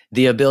so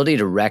the ability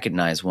to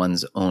recognize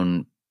one's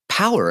own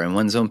power and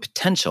one's own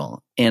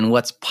potential and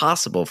what's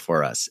possible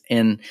for us.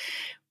 And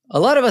a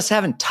lot of us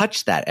haven't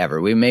touched that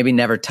ever. We maybe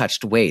never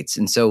touched weights.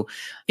 And so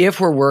if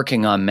we're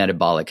working on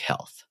metabolic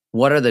health,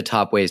 what are the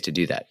top ways to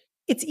do that?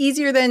 It's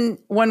easier than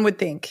one would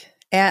think.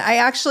 And I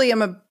actually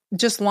am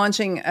just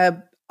launching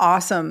a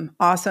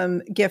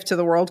awesome gift to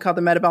the world called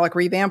the Metabolic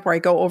Revamp, where I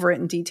go over it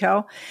in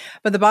detail.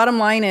 But the bottom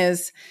line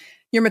is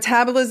your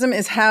metabolism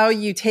is how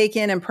you take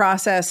in and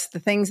process the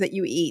things that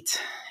you eat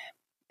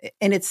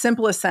in its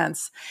simplest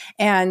sense.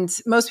 And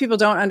most people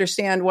don't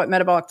understand what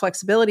metabolic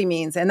flexibility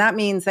means. And that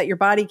means that your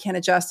body can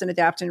adjust and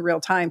adapt in real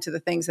time to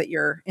the things that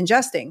you're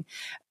ingesting.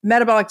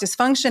 Metabolic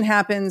dysfunction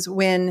happens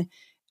when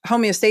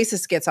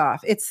homeostasis gets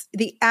off. It's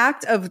the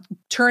act of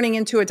turning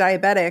into a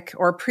diabetic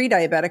or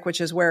pre-diabetic,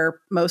 which is where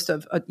most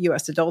of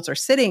US adults are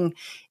sitting,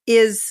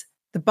 is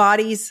the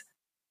body's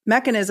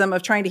mechanism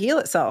of trying to heal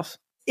itself.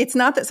 It's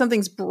not that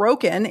something's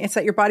broken. It's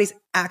that your body's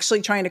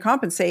actually trying to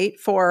compensate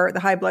for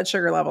the high blood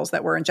sugar levels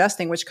that we're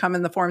ingesting, which come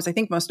in the forms, I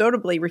think most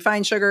notably,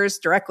 refined sugars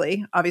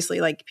directly, obviously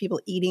like people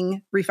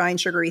eating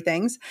refined sugary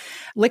things,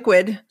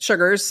 liquid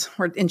sugars.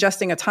 We're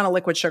ingesting a ton of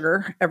liquid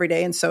sugar every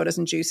day in sodas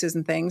and juices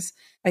and things.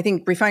 I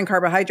think refined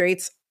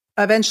carbohydrates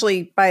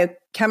eventually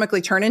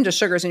biochemically turn into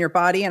sugars in your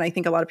body. And I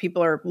think a lot of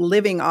people are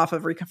living off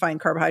of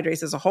refined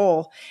carbohydrates as a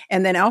whole.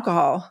 And then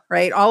alcohol,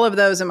 right? All of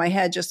those in my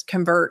head just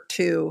convert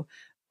to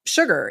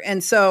sugar.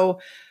 And so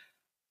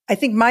I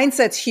think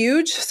mindset's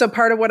huge. So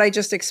part of what I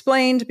just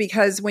explained,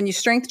 because when you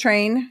strength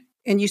train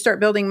and you start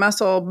building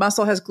muscle,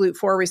 muscle has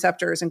GLUT4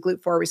 receptors, and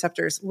GLUT4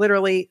 receptors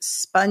literally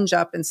sponge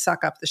up and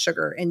suck up the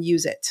sugar and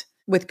use it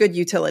with good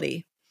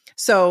utility.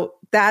 So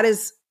that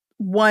is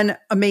one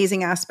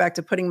amazing aspect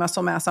of putting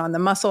muscle mass on. The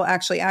muscle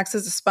actually acts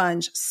as a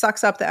sponge,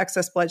 sucks up the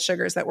excess blood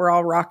sugars that we're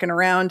all rocking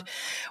around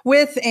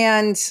with,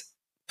 and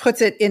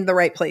puts it in the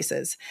right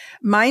places.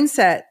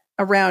 Mindset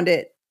around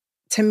it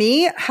to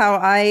me, how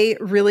I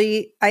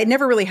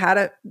never really had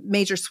a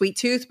major sweet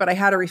tooth, but I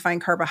had a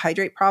refined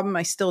carbohydrate problem.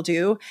 I still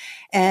do.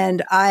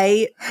 And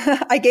I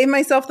gave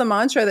myself the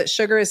mantra that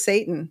sugar is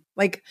Satan.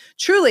 Like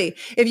truly,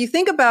 if you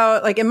think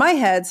about, like in my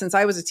head, since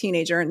I was a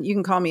teenager, and you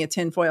can call me a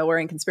tinfoil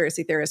wearing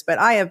conspiracy theorist, but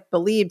I have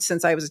believed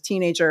since I was a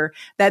teenager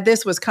that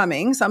this was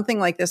coming, something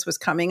like this was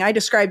coming. I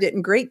described it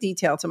in great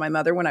detail to my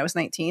mother when I was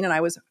 19, and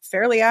I was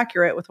fairly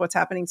accurate with what's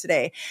happening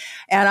today.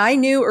 And I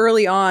knew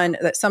early on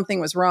that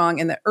something was wrong.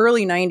 In the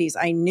early 90s,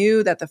 I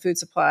knew that the food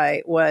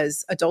supply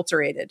was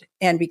adulterated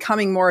and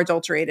becoming more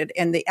adulterated,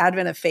 and the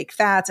advent of fake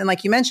fats. And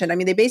like you mentioned, I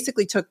mean, they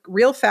basically took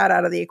real fat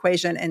out of the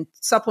equation and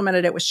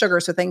supplemented it with sugar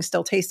so things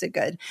still tasted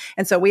good.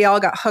 And so we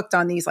all got hooked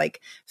on these like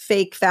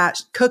fake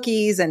fat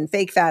cookies and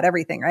fake fat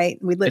everything, right?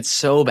 It's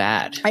so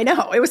bad. I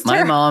know. It was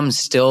terrible. My mom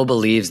still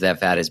believes that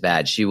fat is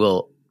bad. She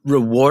will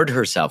reward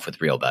herself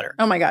with real butter.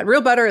 Oh my God. Real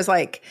butter is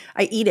like,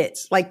 I eat it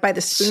like by the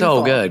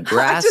spoonful. So good.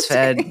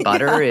 Grass-fed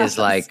butter is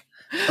like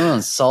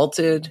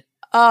salted.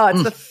 Oh,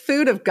 it's the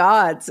food of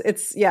gods.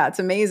 It's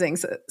amazing.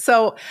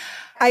 So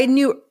I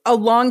knew a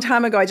long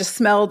time ago, I just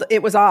smelled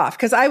it was off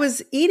because I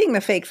was eating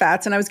the fake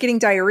fats and I was getting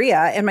diarrhea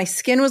and my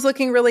skin was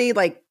looking really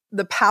like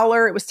the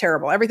pallor. It was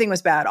terrible. Everything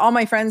was bad. All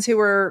my friends who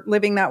were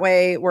living that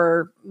way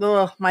were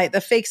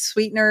the fake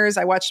sweeteners.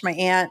 I watched my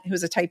aunt, who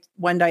was a type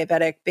 1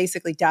 diabetic,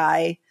 basically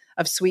die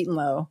of sweet and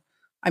low.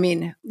 I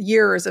mean,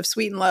 years of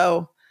sweet and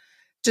low,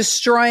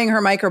 destroying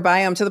her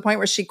microbiome to the point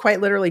where she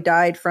quite literally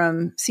died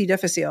from C.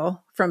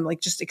 difficile, from like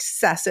just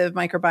excessive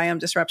microbiome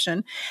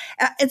disruption.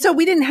 And so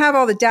we didn't have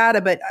all the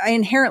data, but I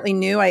inherently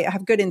knew, I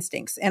have good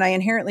instincts, and I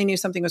inherently knew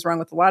something was wrong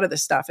with a lot of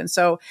this stuff. And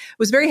so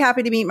was very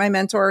happy to meet my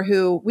mentor,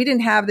 who we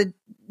didn't have the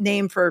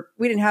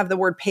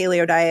word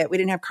paleo diet. We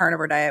didn't have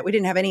carnivore diet. We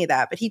didn't have any of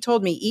that, but he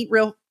told me, eat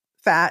real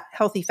fat,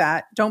 healthy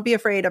fat. Don't be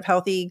afraid of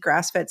healthy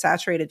grass-fed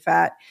saturated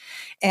fat,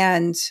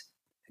 and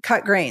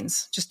cut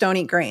grains. Just don't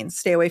eat grains.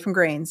 Stay away from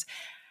grains.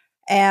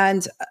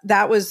 And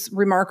that was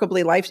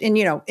remarkably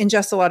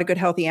ingest a lot of good,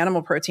 healthy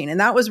animal protein. And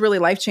that was really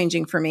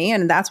life-changing for me.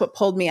 And that's what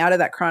pulled me out of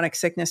that chronic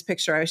sickness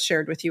picture I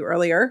shared with you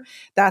earlier.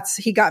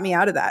 He got me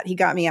out of that. He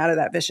got me out of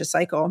that vicious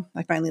cycle.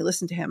 I finally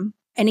listened to him.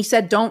 And he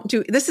said,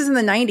 this is in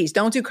the 90s,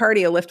 don't do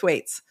cardio, lift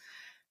weights.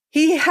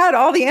 He had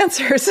all the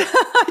answers.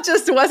 I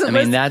just wasn't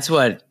listening. That's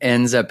what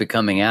ends up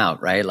becoming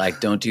out, right? Like,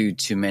 don't do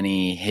too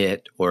many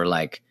HIIT or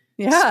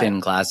spin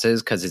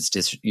classes, because it's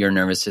just your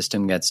nervous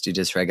system gets too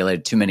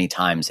dysregulated too many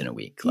times in a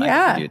week.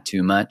 Like you do it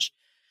too much.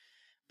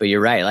 But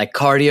you're right. Like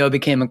cardio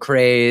became a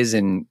craze.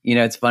 And,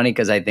 it's funny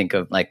because I think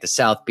of like the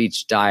South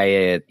Beach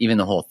diet, even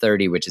the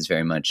Whole30, which is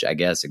very much, I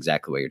guess,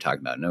 exactly what you're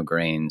talking about. No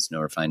grains, no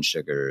refined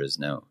sugars,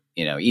 no,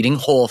 eating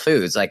whole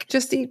foods. Like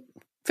just eat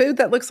food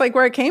that looks like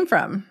where it came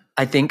from.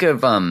 I think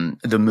of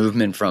the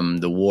movement from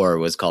the war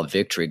was called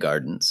Victory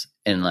Gardens.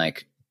 And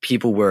like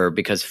people were,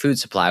 because food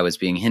supply was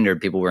being hindered,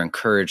 people were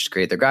encouraged to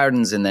create their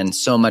gardens. And then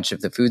so much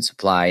of the food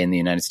supply in the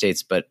United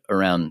States, but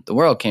around the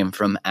world, came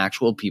from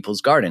actual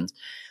people's gardens.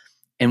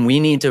 And we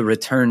need to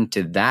return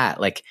to that,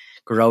 like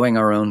growing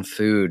our own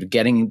food,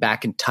 getting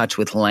back in touch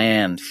with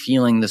land,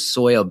 feeling the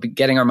soil,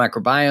 getting our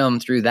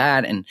microbiome through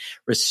that, and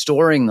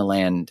restoring the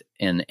land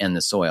and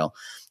the soil.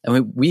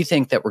 And we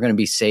think that we're going to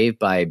be saved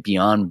by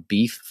Beyond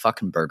Beef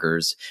fucking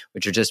burgers,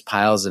 which are just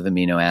piles of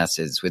amino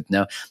acids with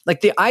no,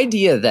 like the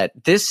idea that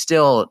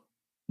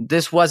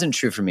this wasn't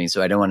true for me.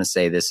 So I don't want to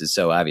say this is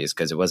so obvious,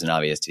 because it wasn't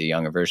obvious to a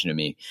younger version of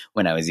me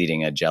when I was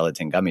eating a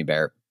gelatin gummy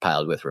bear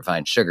piled with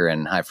refined sugar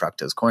and high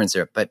fructose corn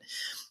syrup. But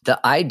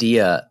the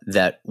idea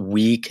that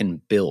we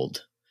can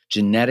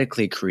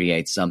genetically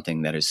create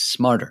something that is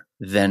smarter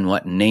than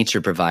what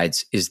nature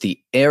provides is the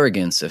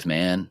arrogance of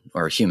man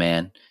or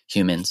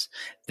humans,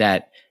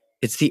 that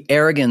it's the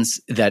arrogance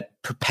that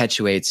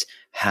perpetuates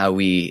how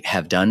we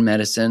have done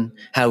medicine,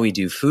 how we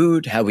do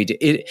food, how we do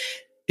it.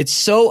 It's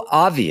so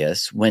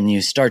obvious when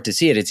you start to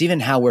see it. It's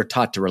even how we're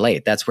taught to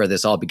relate. That's where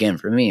this all began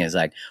for me, is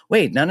like,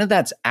 wait, none of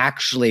that's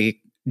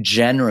actually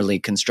generally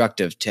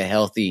constructive to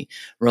healthy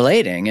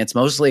relating. It's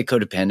mostly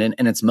codependent,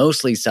 and it's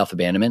mostly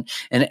self-abandonment,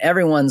 and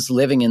everyone's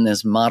living in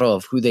this model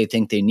of who they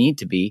think they need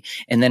to be.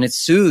 And then it's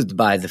soothed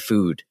by the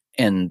food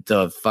and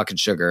the fucking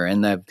sugar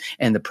and the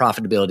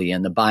profitability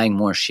and the buying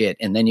more shit.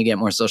 And then you get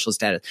more social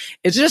status.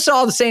 It's just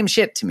all the same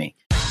shit to me.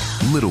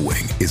 Little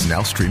Wing is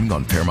now streaming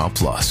on Paramount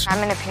Plus.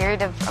 I'm in a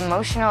period of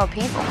emotional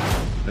upheaval.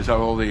 Is that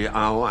all the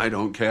I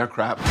don't care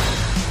crap?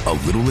 A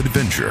little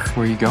adventure.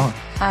 Where are you going?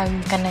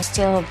 I'm gonna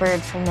steal a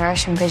bird from the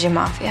Russian pigeon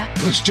mafia.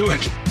 Let's do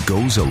it.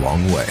 Goes a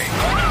long way.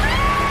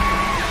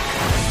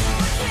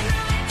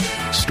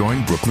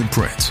 Starring Brooklyn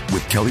Prince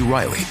with Kelly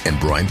Riley and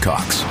Brian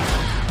Cox.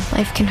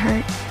 Life can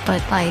hurt,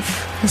 but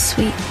life is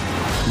sweet.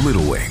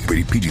 Little Wing,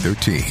 rated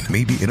PG-13,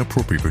 may be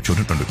inappropriate for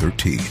children under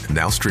 13.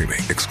 Now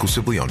streaming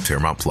exclusively on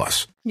Paramount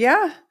Plus.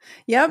 Yeah.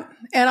 Yep.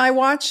 And I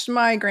watched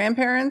my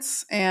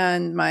grandparents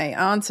and my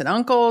aunts and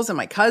uncles and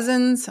my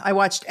cousins. I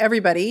watched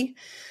everybody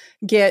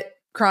get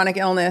chronic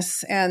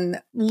illness and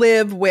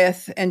live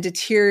with and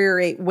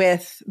deteriorate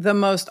with the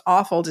most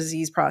awful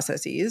disease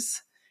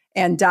processes.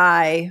 and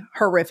die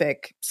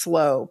horrific,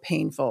 slow,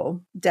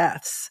 painful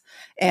deaths.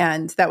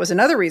 And that was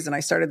another reason I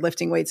started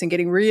lifting weights and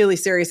getting really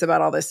serious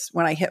about all this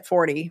when I hit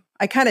 40.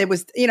 I kind of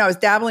was, I was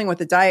dabbling with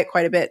the diet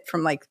quite a bit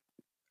from like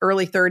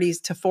early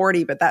 30s to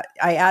 40, but that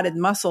I added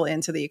muscle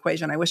into the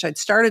equation. I wish I'd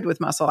started with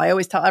muscle. I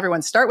always tell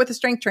everyone, start with the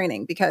strength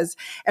training because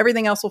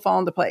everything else will fall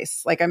into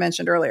place, like I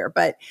mentioned earlier.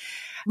 But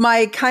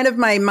my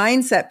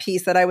mindset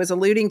piece that I was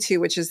alluding to,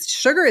 which is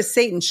sugar is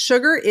Satan.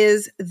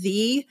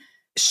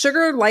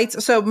 Sugar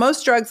lights. So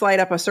most drugs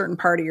light up a certain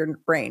part of your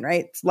brain,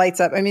 right? It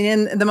lights up. I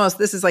mean,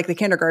 this is like the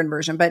kindergarten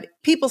version, but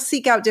people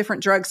seek out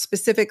different drugs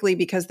specifically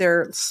because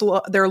they're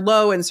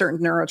low in certain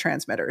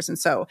neurotransmitters. And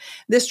so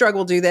this drug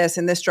will do this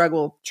and this drug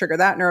will trigger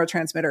that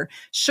neurotransmitter.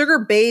 Sugar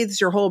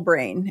bathes your whole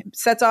brain,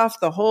 sets off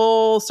the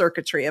whole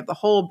circuitry of the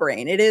whole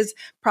brain. It is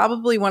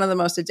probably one of the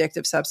most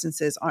addictive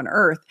substances on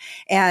earth.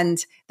 And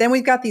then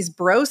we've got these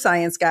bro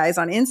science guys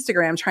on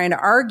Instagram trying to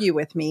argue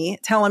with me,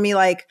 telling me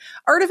like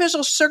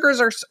artificial sugars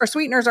or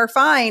sweeteners are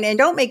fine and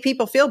don't make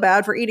people feel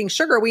bad for eating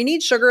sugar. We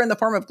need sugar in the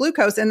form of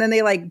glucose. And then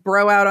they like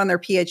bro out on their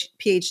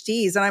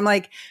PhDs. And I'm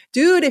like,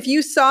 dude, if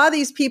you saw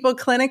these people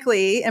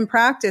clinically in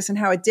practice and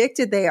how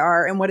addicted they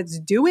are and what it's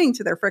doing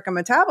to their frickin'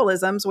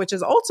 metabolisms, which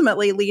is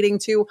ultimately leading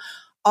to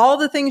all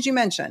the things you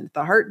mentioned,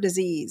 the heart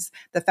disease,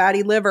 the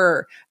fatty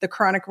liver, the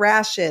chronic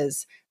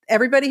rashes,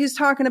 everybody who's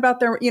talking about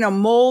their,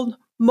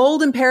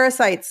 mold and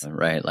parasites.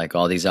 Right. Like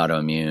all these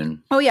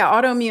autoimmune. Oh yeah.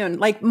 Autoimmune.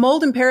 Like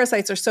mold and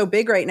parasites are so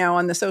big right now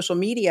on the social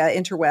media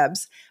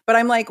interwebs. But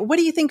I'm like, what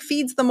do you think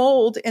feeds the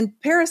mold and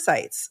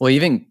parasites? Well,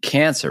 even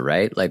cancer,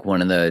 right? Like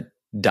one of the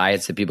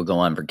diets that people go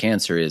on for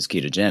cancer is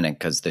ketogenic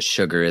because the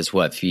sugar is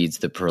what feeds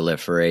the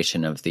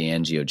proliferation of the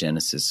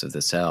angiogenesis of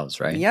the cells,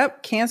 right?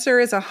 Yep. Cancer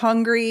is a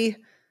hungry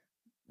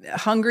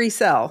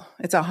cell.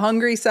 It's a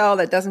hungry cell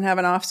that doesn't have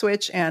an off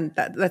switch. And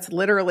that's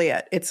literally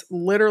it. It's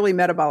literally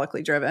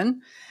metabolically driven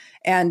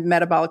and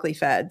metabolically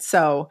fed.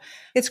 So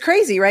it's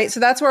crazy, right? So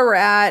that's where we're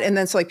at. And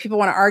then so like people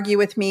want to argue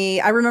with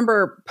me. I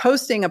remember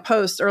posting a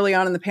post early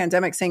on in the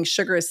pandemic saying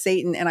sugar is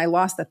Satan. And I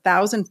lost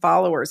 1,000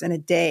 followers in a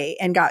day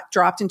and got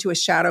dropped into a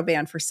shadow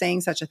ban for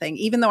saying such a thing,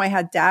 even though I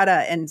had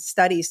data and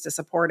studies to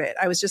support it.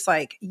 I was just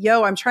like,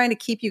 yo, I'm trying to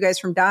keep you guys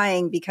from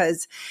dying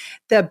because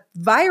the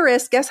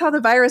virus, guess how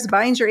the virus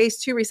binds your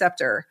ACE2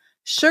 receptor?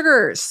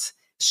 Sugars.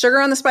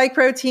 Sugar on the spike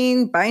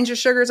protein binds your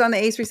sugars on the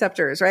ACE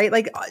receptors, right?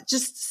 Like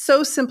just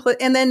so simple.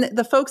 And then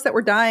the folks that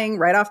were dying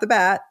right off the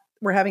bat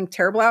were having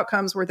terrible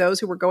outcomes were those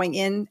who were going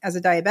in as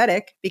a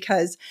diabetic,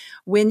 because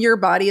when your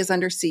body is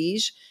under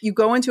siege, you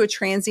go into a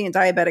transient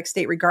diabetic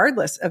state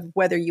regardless of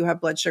whether you have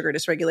blood sugar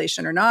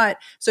dysregulation or not.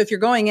 So if you're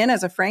going in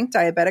as a frank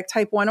diabetic,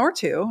 type 1 or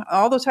 2,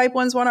 all the type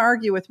 1s want to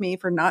argue with me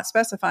for not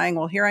specifying.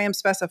 Well, here I am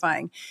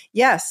specifying.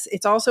 Yes,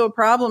 it's also a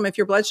problem if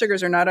your blood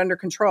sugars are not under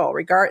control,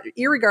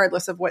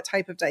 irregardless of what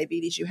type of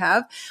diabetes you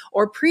have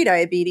or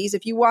prediabetes.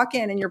 If you walk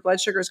in and your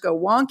blood sugars go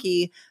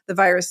wonky, the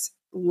virus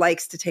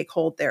likes to take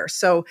hold there.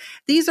 So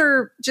these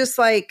are just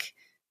like,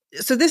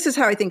 so this is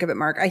how I think of it,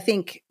 Mark. I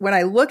think when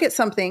I look at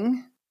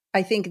something,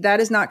 I think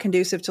that is not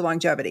conducive to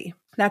longevity.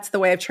 That's the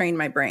way I've trained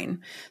my brain.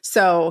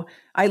 So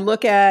I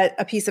look at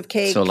a piece of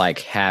cake. So like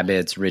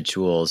habits,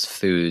 rituals,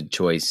 food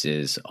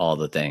choices, all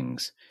the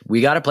things.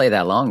 We got to play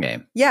that long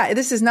game. Yeah,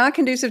 this is not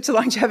conducive to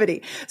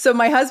longevity. So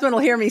my husband will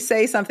hear me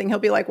say something. He'll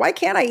be like, why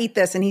can't I eat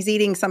this? And he's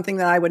eating something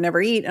that I would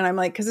never eat. And I'm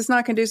like, because it's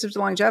not conducive to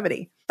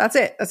longevity. That's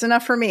it. That's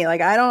enough for me.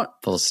 Like I don't.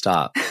 Full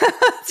stop.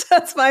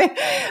 That's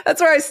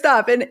where I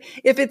stop. And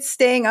if it's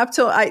staying up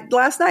till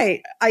last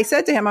night, I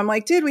said to him, I'm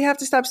like, dude, we have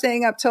to stop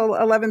staying up till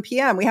 11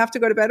 p.m. We have to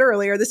go to bed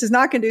earlier. This is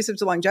not conducive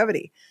to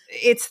longevity.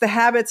 It's the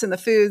habits and the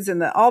foods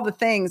and all the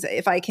things.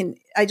 If I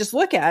just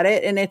look at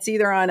it and it's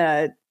either on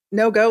a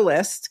no-go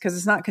list because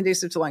it's not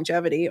conducive to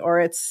longevity, or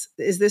is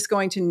this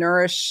going to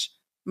nourish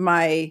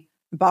my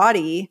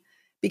body?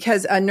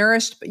 Because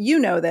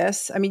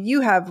this, I mean,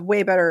 you have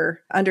way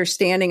better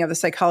understanding of the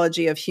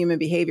psychology of human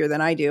behavior than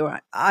I do.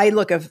 I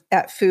look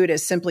at food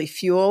as simply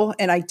fuel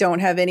and I don't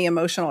have any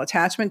emotional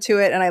attachment to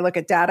it. And I look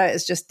at data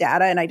as just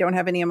data and I don't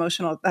have any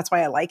emotional, that's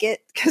why I like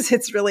it, because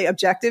it's really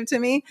objective to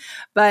me.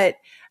 But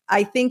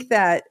I think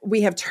that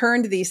we have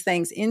turned these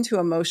things into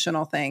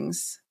emotional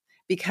things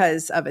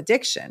because of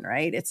addiction,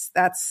 right?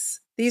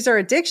 These are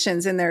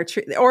addictions in there,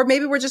 or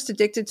maybe we're just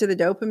addicted to the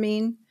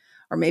dopamine,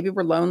 or maybe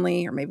we're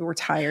lonely, or maybe we're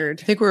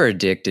tired. I think we're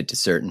addicted to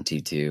certainty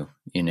too.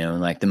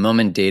 Like the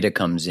moment data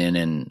comes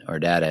in or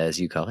data, as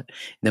you call it,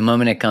 the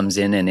moment it comes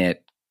in and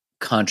it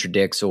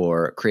contradicts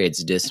or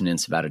creates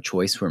dissonance about a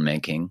choice we're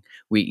making,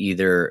 we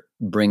either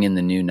bring in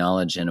the new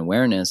knowledge and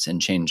awareness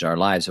and change our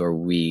lives, or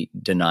we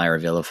deny or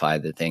vilify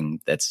the thing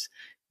that's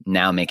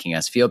now making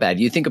us feel bad.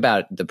 You think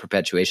about the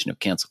perpetuation of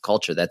cancel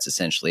culture. That's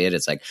essentially it.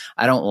 It's like,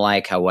 I don't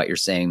like how what you're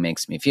saying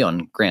makes me feel.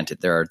 And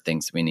granted, there are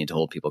things that we need to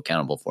hold people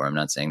accountable for. I'm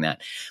not saying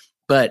that.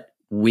 But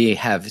we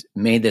have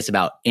made this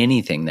about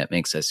anything that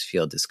makes us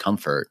feel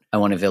discomfort. I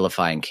want to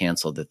vilify and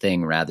cancel the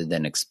thing rather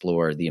than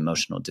explore the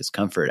emotional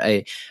discomfort.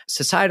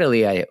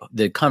 Societally,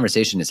 the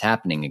conversation is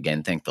happening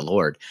again, thank the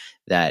Lord,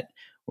 that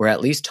we're at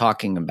least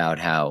talking about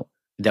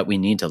that we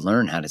need to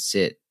learn how to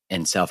sit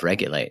and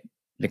self-regulate.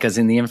 because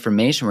in the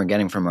information we're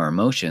getting from our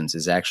emotions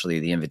is actually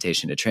the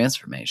invitation to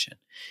transformation,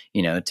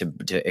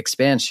 to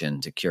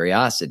expansion, to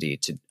curiosity,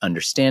 to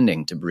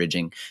understanding, to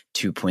bridging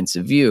 2 points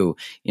of view,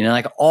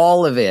 like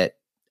all of it.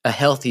 A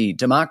healthy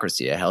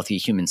democracy, a healthy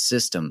human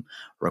system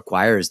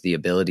requires the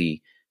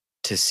ability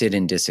to sit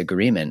in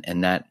disagreement,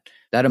 and that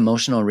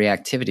emotional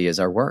reactivity is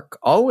our work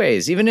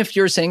always. Even if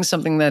you're saying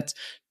something that's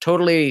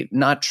totally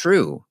not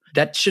true,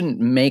 that shouldn't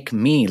make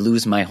me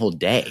lose my whole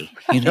day.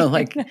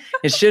 Like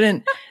it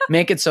shouldn't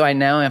make it so I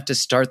now have to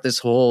start this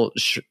whole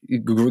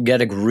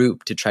get a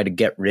group to try to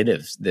get rid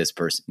of this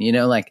person.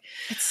 Like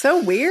it's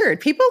so weird.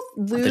 People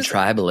lose the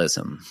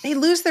tribalism. They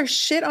lose their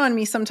shit on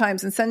me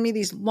sometimes and send me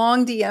these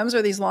long DMs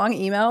or these long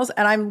emails,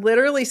 and I'm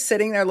literally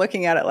sitting there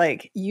looking at it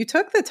like, you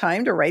took the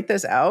time to write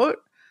this out?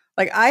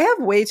 Like, I have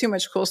way too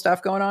much cool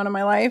stuff going on in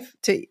my life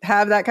to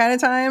have that kind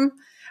of time.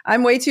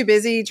 I'm way too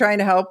busy trying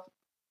to help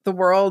the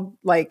world,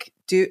 like,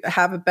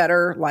 have a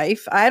better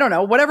life. I don't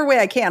know, whatever way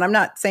I can. I'm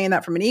not saying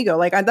that from an ego.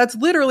 Like, that's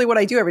literally what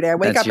I do every day. I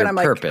wake up and I'm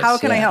purpose. Like, how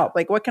can I help?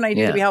 Like, what can I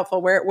do to be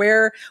helpful?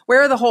 Where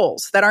are the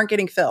holes that aren't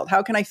getting filled?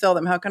 How can I fill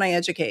them? How can I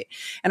educate?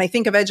 And I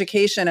think of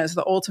education as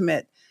the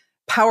ultimate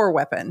power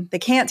weapon. They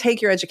can't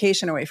take your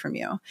education away from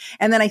you.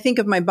 And then I think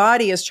of my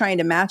body as trying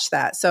to match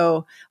that.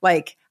 So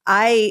like,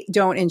 I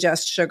don't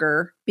ingest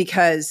sugar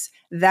because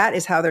that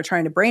is how they're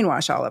trying to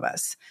brainwash all of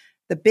us.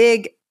 The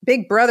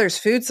big brother's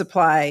food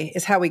supply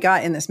is how we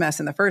got in this mess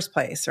in the first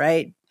place,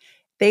 right?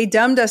 They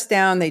dumbed us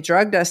down. They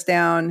drugged us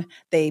down.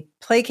 They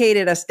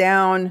placated us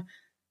down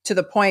to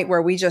the point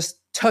where we just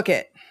took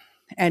it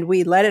and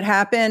we let it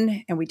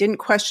happen. And we didn't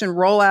question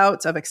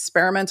rollouts of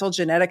experimental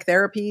genetic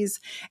therapies.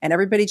 And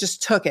everybody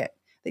just took it.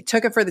 They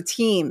took it for the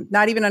team,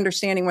 not even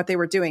understanding what they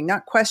were doing,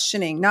 not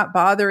questioning, not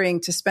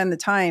bothering to spend the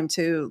time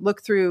to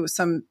look through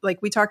some,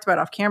 like we talked about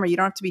off camera, you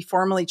don't have to be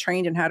formally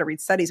trained in how to read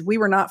studies. We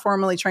were not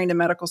formally trained in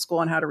medical school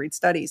on how to read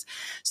studies.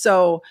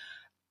 So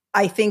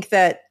I think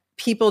that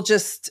people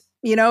just,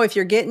 if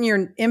you're getting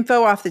your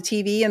info off the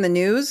TV and the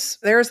news,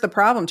 there's the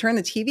problem. Turn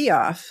the TV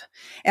off.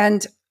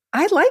 And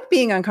I like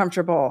being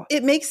uncomfortable.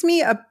 It makes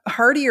me a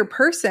hardier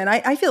person.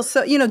 I feel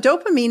so,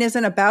 dopamine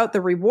isn't about the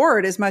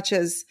reward as much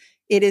as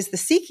it is the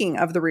seeking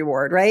of the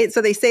reward, right?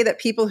 So they say that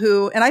people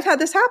who, and I've had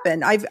this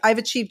happen, I've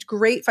achieved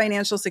great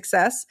financial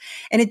success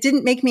and it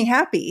didn't make me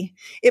happy.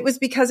 It was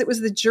because it was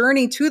the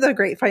journey to the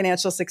great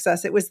financial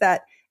success. It was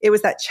that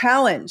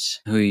challenge.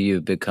 Who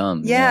you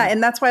become. Yeah.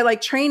 And that's why I like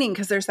training,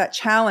 because there's that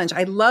challenge.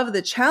 I love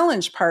the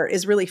challenge part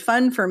is really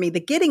fun for me. The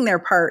getting there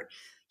part,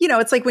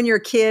 it's like when you're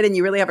a kid and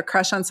you really have a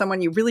crush on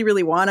someone, you really,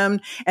 really want them.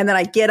 And then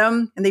I get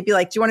them and they'd be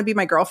like, do you want to be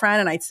my girlfriend?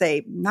 And I'd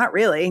say, not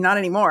really, not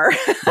anymore.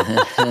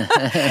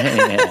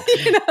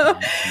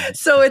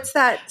 So it's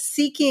that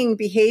seeking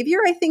behavior,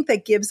 I think,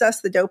 that gives us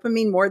the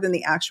dopamine more than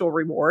the actual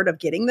reward of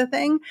getting the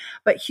thing.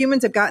 But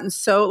humans have gotten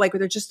so like,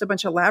 they're just a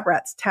bunch of lab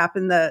rats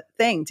tapping the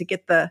thing to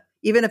get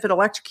even if it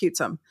electrocutes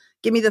them,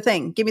 give me the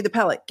thing, give me the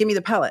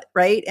pellet,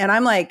 right? And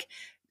I'm like,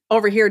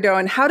 over here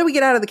doing, how do we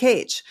get out of the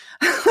cage?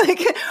 Like,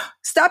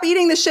 stop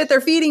eating the shit they're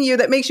feeding you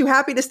that makes you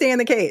happy to stay in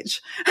the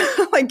cage.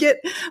 How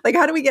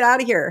do we get out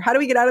of here? How do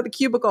we get out of the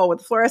cubicle with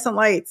the fluorescent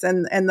lights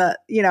and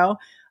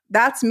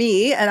that's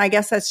me. And I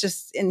guess that's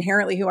just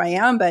inherently who I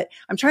am, but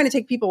I'm trying to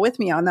take people with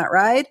me on that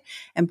ride.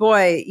 And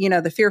boy,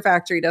 the Fear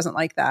Factory doesn't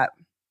like that.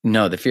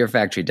 No, the Fear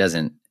Factory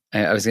doesn't.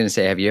 I was going to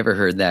say, have you ever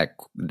heard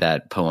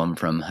that poem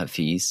from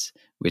Hafiz,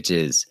 which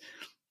is,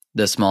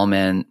 the small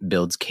man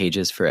builds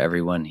cages for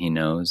everyone he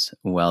knows,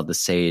 while the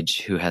sage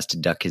who has to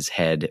duck his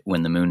head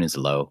when the moon is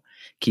low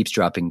keeps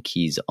dropping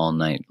keys all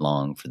night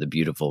long for the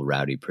beautiful,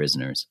 rowdy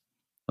prisoners.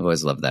 I've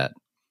always loved that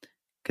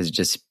because it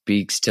just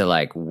speaks to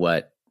like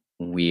what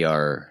we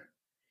are,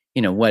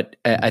 what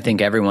I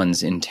think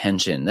everyone's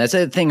intention. That's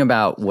the thing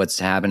about what's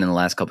happened in the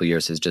last couple of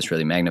years has just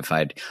really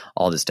magnified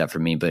all this stuff for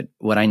me. But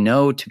what I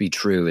know to be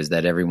true is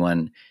that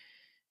everyone's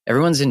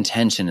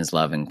intention is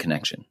love and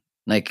connection.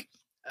 Like,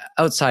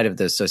 outside of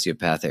the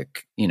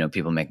sociopathic,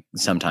 people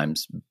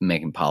sometimes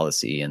making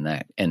policy and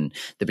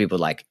the people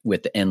like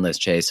with the endless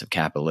chase of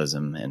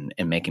capitalism and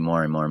making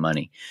more and more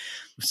money,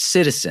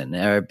 citizen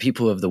or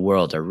people of the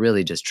world are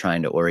really just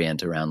trying to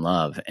orient around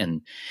love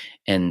and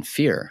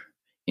fear.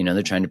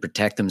 They're trying to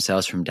protect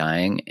themselves from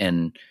dying,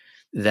 and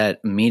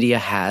that media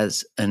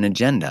has an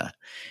agenda.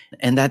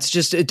 And that's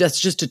just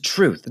a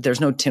truth. There's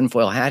no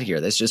tinfoil hat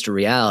here. That's just a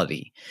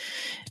reality.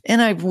 And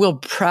I will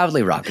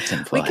proudly rock a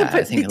tinfoil hat.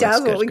 I think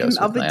I'll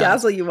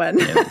bedazzle you one.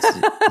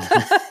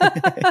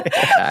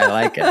 I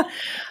like it.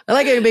 I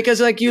like it because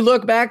like you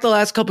look back the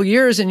last couple of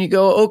years and you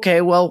go,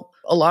 okay, well,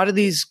 a lot of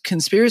these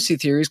conspiracy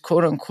theories,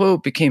 quote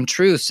unquote, became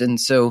truths.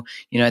 And so,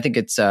 I think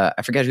it's, I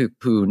forget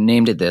who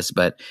named it this,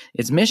 but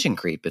it's mission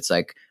creep. It's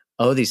like,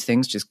 oh, these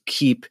things just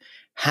keep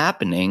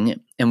happening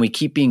and we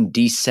keep being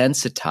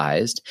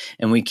desensitized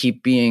and we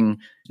keep being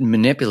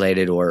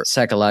manipulated or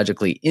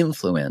psychologically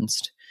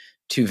influenced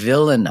to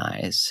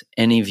villainize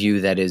any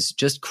view that is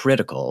just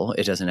critical.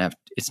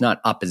 It's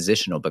not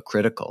oppositional, but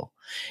critical.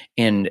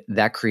 And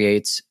that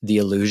creates the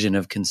illusion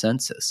of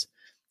consensus.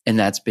 And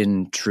that's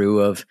been true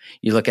of,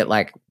 you look at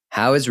like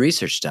How is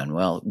research done?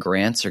 Well,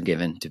 grants are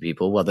given to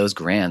people. Well, those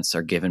grants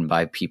are given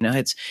by people. Now,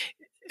 it's,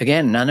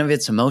 again, none of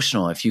it's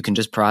emotional. If you can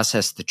just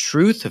process the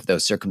truth of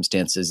those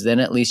circumstances, then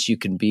at least you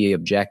can be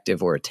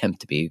objective, or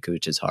attempt to be,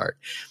 which is hard,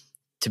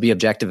 to be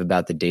objective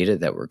about the data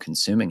that we're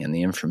consuming and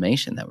the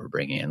information that we're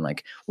bringing in.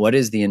 Like, what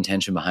is the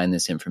intention behind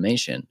this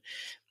information?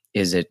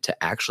 Is it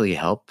to actually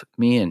help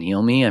me and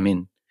heal me? I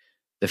mean,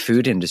 the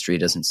food industry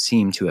doesn't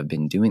seem to have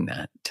been doing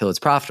that till it's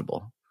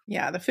profitable.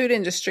 Yeah, the food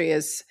industry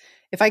is,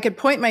 if I could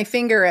point my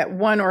finger at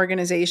one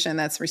organization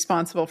that's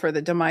responsible for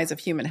the demise of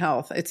human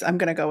health, I'm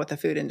going to go with the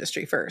food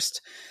industry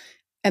first.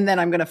 And then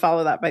I'm going to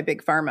follow that by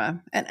big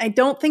pharma. And I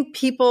don't think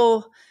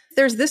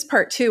there's this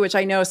part too, which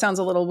I know sounds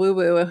a little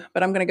woo-woo,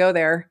 but I'm going to go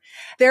there.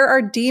 There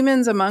are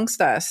demons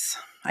amongst us.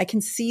 I can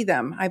see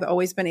them. I've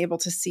always been able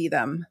to see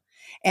them.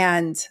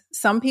 And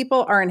some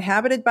people are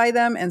inhabited by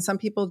them, and some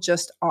people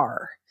just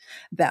are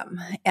them.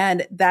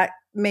 And that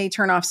may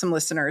turn off some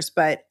listeners,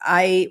 but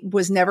I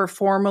was never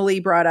formally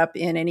brought up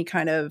in any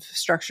kind of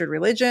structured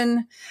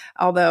religion.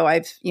 Although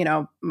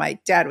my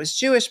dad was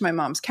Jewish, my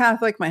mom's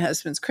Catholic, my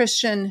husband's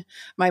Christian,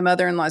 my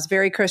mother-in-law's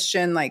very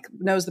Christian, like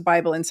knows the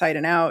Bible inside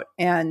and out.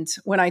 And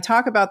when I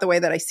talk about the way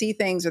that I see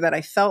things or that I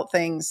felt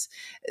things,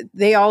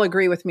 they all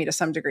agree with me to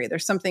some degree.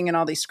 There's something in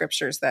all these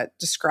scriptures that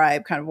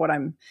describe kind of what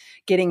I'm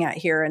getting at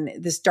here,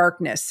 and this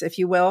darkness, if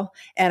you will.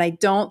 And I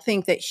don't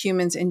think that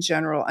humans in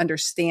general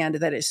understand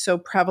that it's so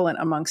prevalent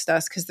amongst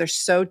us, because they're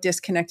so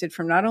disconnected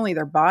from not only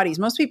their bodies.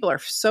 Most people are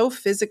so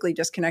physically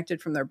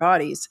disconnected from their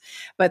bodies,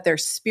 but their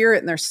spirit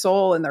and their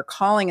soul and their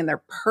calling and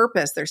their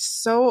purpose. There's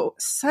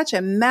such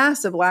a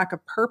massive lack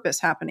of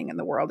purpose happening in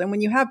the world. And when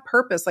you have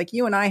purpose, like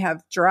you and I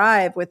have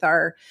drive with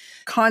our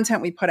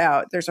content we put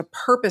out, there's a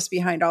purpose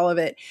behind all of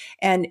it.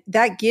 And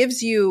that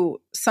gives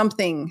you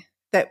something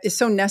that is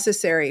so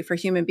necessary for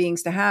human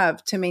beings to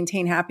have to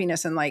maintain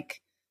happiness and like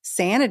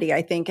sanity,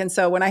 I think. And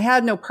so when I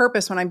had no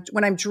purpose, when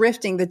I'm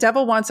drifting, the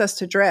devil wants us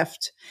to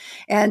drift,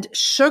 and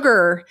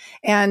sugar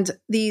and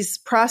these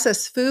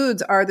processed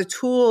foods are the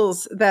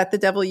tools that the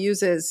devil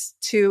uses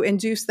to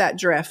induce that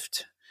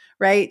drift,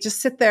 right? Just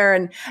sit there.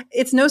 And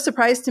it's no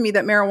surprise to me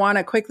that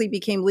marijuana quickly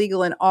became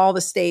legal in all the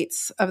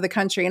states of the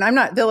country. And I'm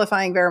not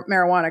vilifying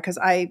marijuana, because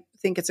I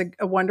think it's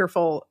a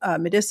wonderful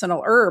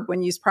medicinal herb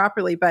when used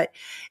properly. But,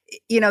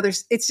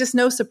 it's just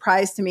no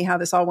surprise to me how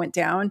this all went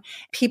down.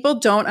 People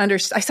don't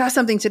understand. I saw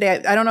something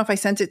today. I don't know if I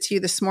sent it to you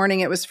this morning.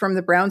 It was from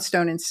the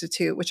Brownstone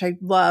Institute, which I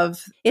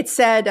love. It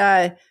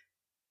said,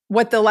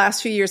 what the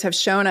last few years have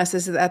shown us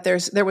is that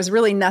there was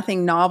really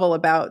nothing novel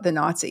about the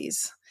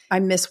Nazis.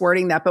 I'm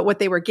miswording that, but what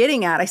they were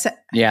getting at, I said,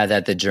 yeah,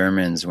 that the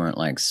Germans weren't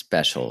like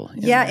special.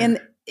 Yeah.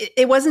 And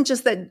it wasn't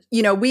just that,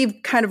 we've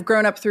kind of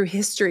grown up through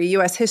history,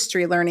 US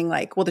history, learning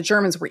like, well, the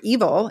Germans were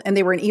evil and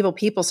they were an evil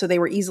people, so they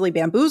were easily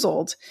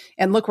bamboozled,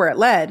 and look where it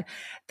led.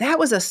 That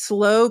was a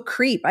slow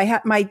creep. I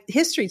had my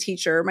history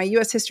teacher, my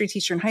US history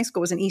teacher in high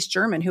school was an East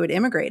German who had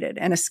immigrated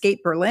and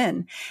escaped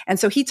Berlin. And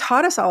so he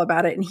taught us all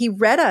about it. And he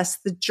read us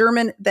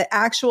the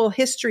actual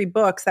history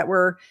books that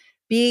were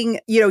being,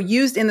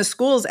 used in the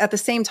schools at the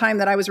same time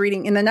that I was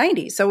reading in the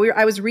 90s. So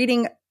I was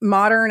reading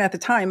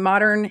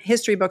modern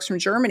history books from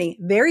Germany,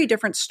 very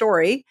different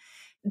story.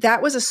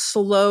 That was a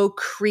slow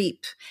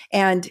creep.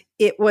 And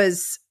it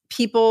was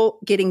people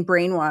getting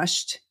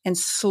brainwashed and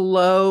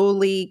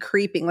slowly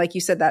creeping, like you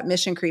said, that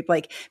mission creep,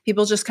 like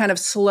people just kind of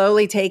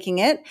slowly taking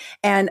it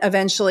and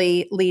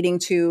eventually leading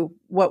to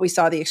what we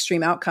saw the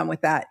extreme outcome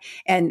with that.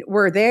 And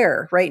we're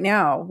there right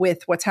now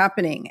with what's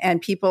happening.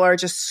 And people are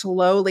just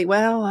slowly,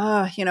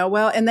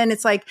 and then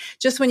it's like,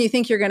 just when you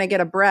think you're going to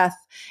get a breath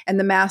and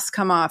the masks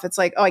come off, it's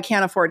like, oh, I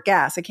can't afford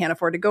gas. I can't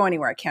afford to go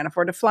anywhere. I can't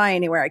afford to fly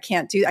anywhere. I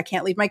can't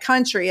leave my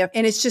country.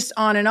 And it's just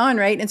on and on,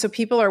 right? And so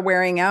people are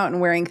wearing out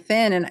and wearing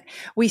thin. And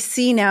we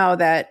see now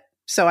that,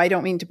 so I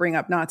don't mean to bring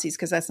up Nazis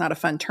because that's not a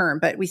fun term,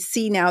 but we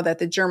see now that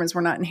the Germans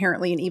were not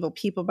inherently an evil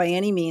people by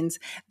any means.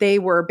 They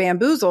were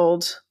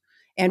bamboozled,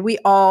 and we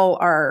all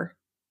are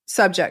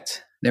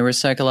subject. They were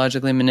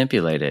psychologically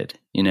manipulated,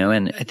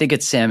 and I think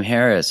it's Sam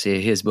Harris,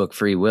 his book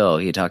Free Will,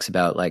 he talks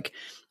about like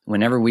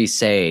whenever we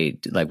say,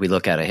 like we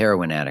look at a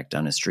heroin addict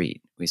on the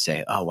street, we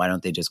say, oh, why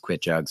don't they just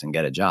quit drugs and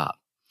get a job?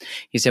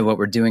 He said what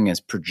we're doing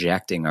is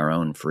projecting our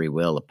own free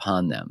will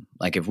upon them.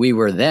 Like if we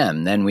were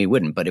them, then we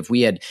wouldn't. But if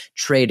we had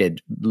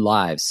traded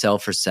lives cell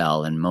for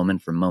cell and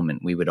moment for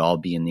moment, we would all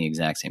be in the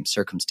exact same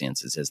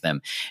circumstances as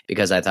them.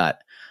 Because I thought,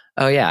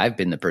 oh yeah, I've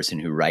been the person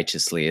who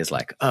righteously is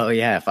like, oh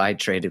yeah, if I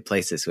traded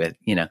places with,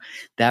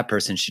 that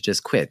person should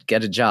just quit,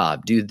 get a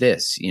job, do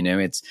this,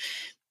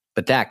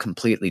 but that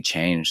completely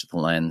changed the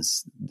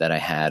lens that I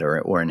had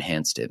or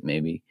enhanced it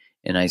maybe.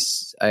 And I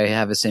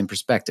have the same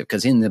perspective,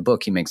 because in the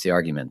book, he makes the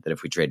argument that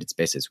if we traded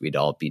spaces, we'd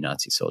all be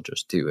Nazi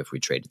soldiers too, if we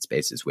traded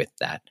spaces with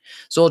that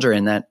soldier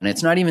in that. And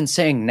it's not even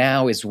saying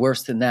now is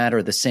worse than that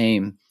or the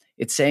same.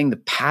 It's saying the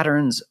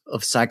patterns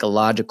of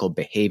psychological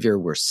behavior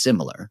were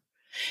similar.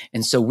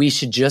 And so we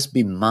should just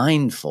be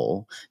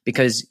mindful,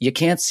 because you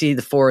can't see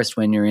the forest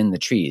when you're in the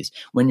trees.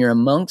 When you're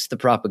amongst the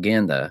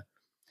propaganda,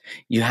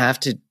 You have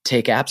to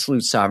take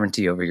absolute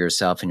sovereignty over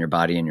yourself and your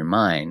body and your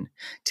mind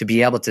to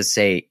be able to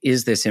say,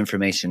 is this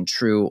information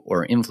true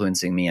or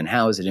influencing me, and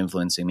how is it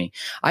influencing me?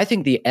 I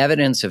think the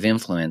evidence of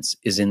influence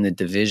is in the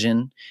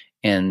division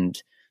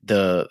and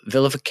the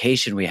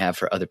vilification we have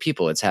for other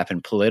people. It's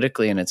happened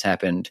politically and it's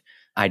happened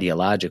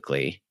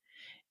ideologically.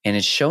 And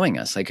it's showing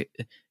us, like,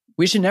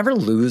 we should never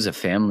lose a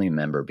family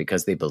member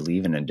because they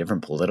believe in a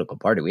different political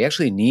party. We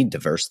actually need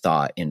diverse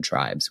thought in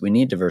tribes. We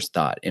need diverse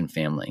thought in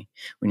family.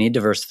 We need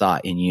diverse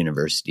thought in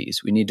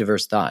universities. We need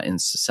diverse thought in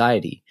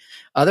society.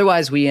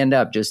 Otherwise, we end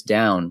up just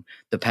down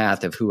the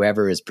path of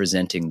whoever is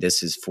presenting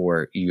this is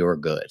for your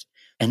good.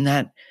 And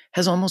that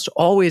has almost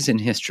always in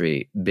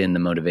history been the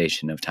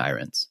motivation of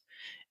tyrants.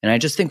 And I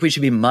just think we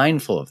should be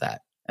mindful of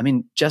that. I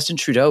mean, Justin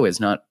Trudeau is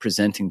not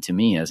presenting to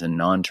me as a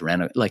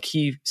non-tyrannical, like,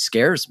 he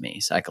scares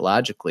me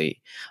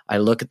psychologically. I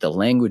look at the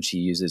language he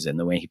uses and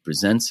the way he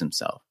presents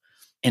himself.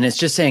 And it's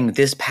just saying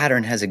this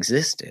pattern has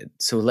existed.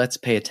 So let's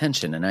pay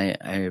attention. And I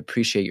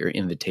appreciate your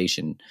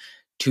invitation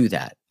to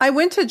that. I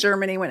went to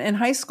Germany in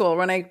high school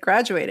when I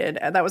graduated.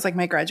 That was like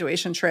my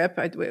graduation trip.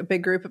 A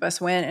big group of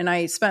us went, and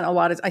I spent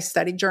I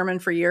studied German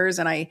for years.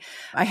 And I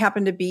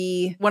happened to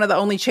be one of the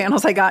only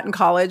channels I got in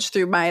college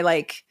through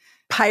my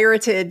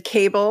pirated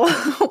cable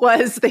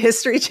was the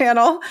History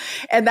Channel.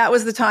 And that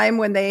was the time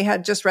when they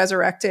had just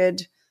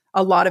resurrected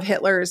a lot of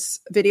Hitler's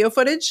video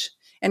footage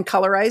and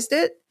colorized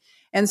it.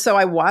 And so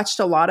I watched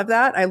a lot of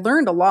that. I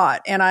learned a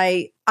lot. And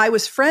I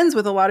was friends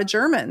with a lot of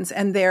Germans,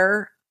 and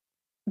their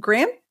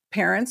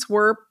grandparents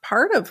were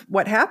part of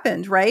what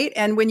happened, right?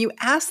 And when you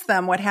ask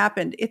them what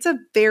happened, it's a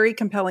very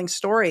compelling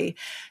story.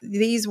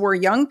 These were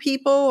young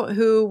people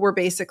who were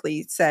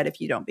basically said,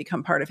 if you don't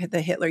become part of the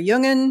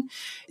Hitlerjugend,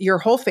 your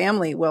whole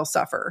family will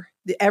suffer.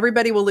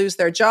 Everybody will lose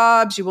their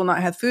jobs. You will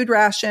not have food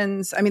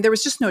rations. I mean, there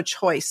was just no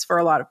choice for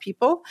a lot of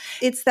people.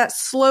 It's that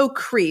slow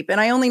creep. And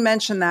I only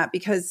mention that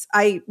because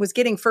I was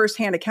getting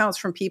firsthand accounts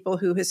from people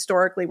who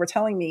historically were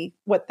telling me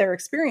what their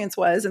experience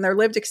was and their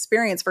lived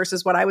experience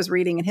versus what I was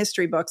reading in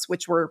history books,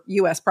 which were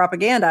US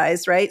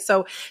propagandized, right?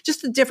 So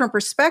just a different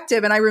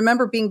perspective. And I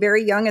remember being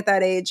very young at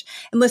that age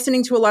and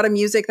listening to a lot of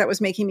music that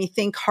was making me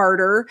think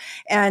harder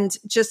and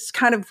just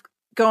kind of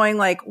going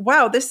like,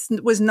 wow, this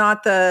was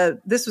not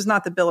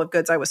the bill of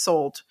goods I was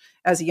sold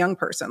as a young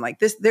person. Like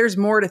this, there's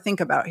more to think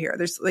about here.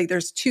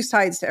 There's two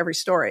sides to every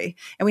story,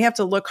 and we have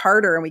to look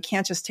harder, and we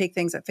can't just take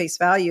things at face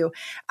value.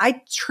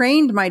 I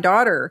trained my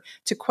daughter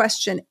to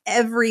question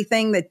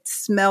everything that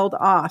smelled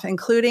off,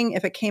 including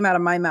if it came out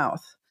of my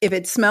mouth. If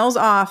it smells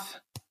off,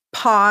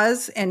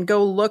 pause and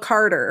go look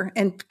harder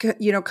and,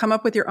 come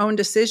up with your own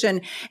decision,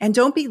 and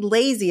don't be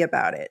lazy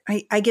about it.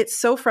 I get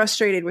so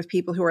frustrated with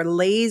people who are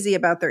lazy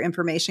about their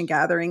information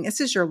gathering. This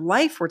is your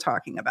life we're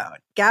talking about.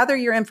 Gather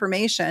your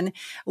information,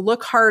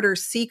 look harder,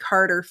 seek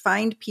harder,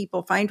 find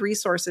people, find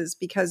resources,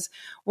 because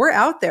we're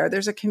out there.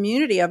 There's a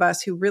community of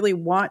us who really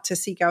want to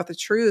seek out the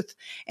truth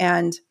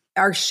and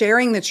are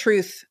sharing the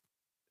truth,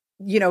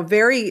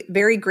 very,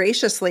 very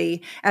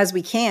graciously as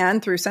we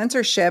can through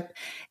censorship,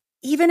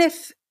 even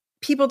if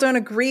people don't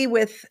agree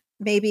with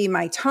maybe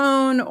my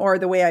tone or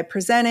the way I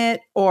present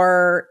it,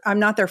 or I'm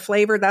not their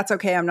flavor. That's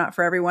okay. I'm not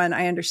for everyone.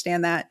 I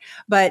understand that.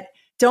 But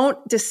don't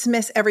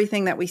dismiss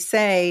everything that we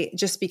say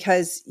just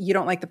because you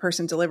don't like the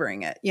person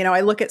delivering it.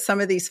 I look at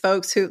some of these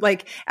folks who,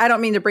 I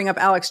don't mean to bring up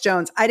Alex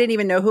Jones. I didn't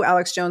even know who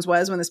Alex Jones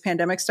was when this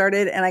pandemic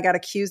started, and I got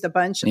accused a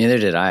bunch. Neither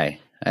did I.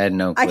 I had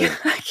no clue.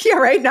 Yeah,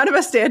 right. None of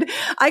us did.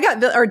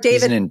 David.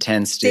 He's an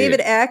intense dude.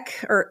 David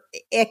Eck or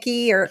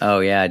Ecke or. Oh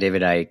yeah,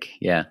 David Icke.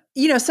 Yeah.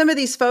 Some of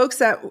these folks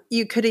that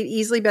you could have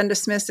easily been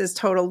dismissed as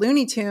total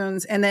Looney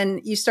Tunes, and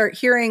then you start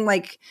hearing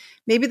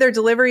maybe their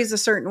delivery is a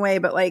certain way,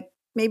 but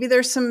maybe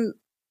there's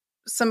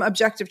some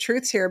objective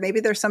truths here. Maybe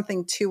there's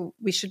something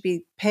we should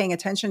be paying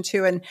attention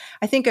to. And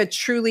I think a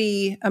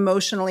truly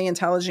emotionally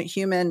intelligent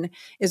human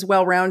is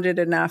well-rounded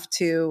enough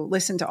to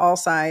listen to all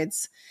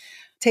sides,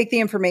 take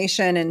the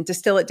information and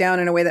distill it down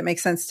in a way that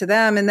makes sense to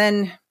them, and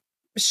then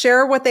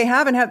share what they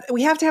have. And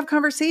we have to have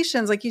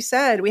conversations. Like you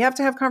said, we have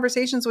to have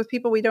conversations with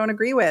people we don't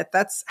agree with.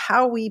 That's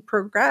how we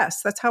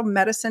progress. That's how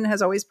medicine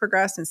has always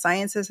progressed and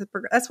science has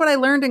progressed. That's what I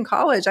learned in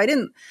college. I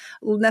didn't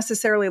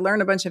necessarily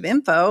learn a bunch of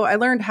info. I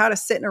learned how to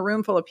sit in a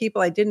room full of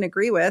people I didn't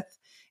agree with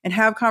and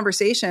have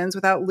conversations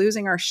without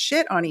losing our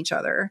shit on each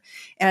other.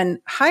 And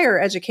higher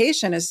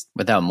education is...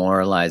 without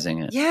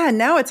moralizing it. Yeah,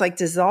 now it's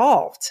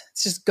dissolved.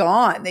 It's just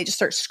gone. They just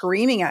start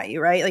screaming at you,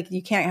 right?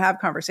 You can't have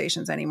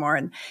conversations anymore.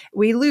 And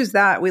we lose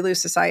that. We lose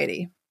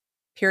society,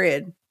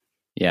 period.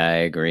 Yeah, I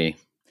agree.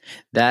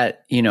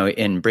 That,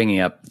 in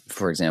bringing up,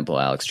 for example,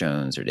 Alex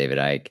Jones or David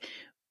Icke,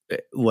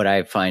 what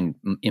I find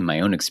in my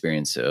own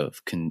experience of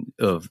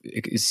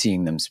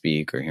seeing them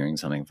speak or hearing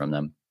something from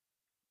them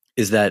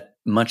is that,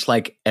 much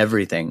like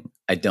everything,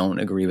 I don't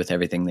agree with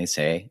everything they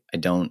say.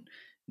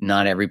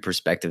 Not every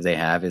perspective they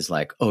have is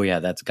oh yeah,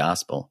 that's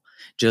gospel.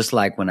 Just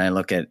like when I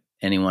look at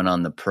anyone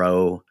on the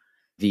pro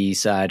V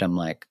side, I'm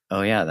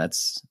oh yeah,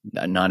 that's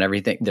not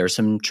everything. There's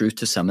some truth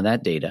to some of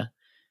that data.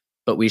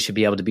 but we should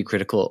be able to be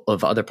critical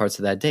of other parts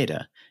of that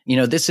data.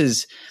 This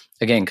is,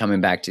 again,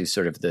 coming back to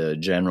sort of the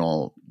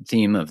general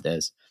theme of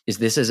this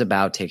is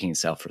about taking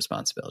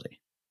self-responsibility.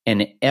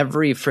 And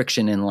every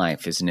friction in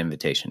life is an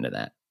invitation to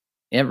that.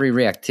 Every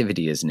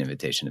reactivity is an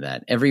invitation to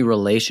that. Every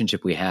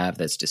relationship we have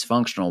that's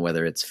dysfunctional,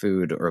 whether it's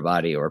food or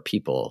body or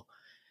people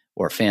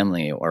or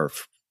family or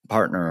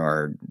partner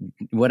or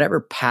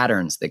whatever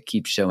patterns that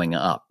keep showing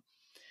up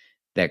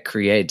that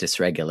create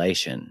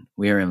dysregulation,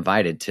 we are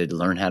invited to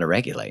learn how to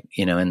regulate,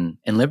 and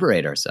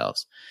liberate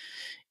ourselves.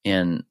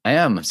 And I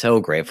am so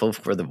grateful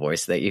for the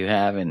voice that you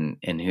have and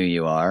who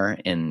you are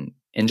and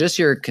just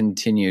your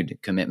continued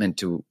commitment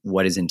to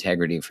what is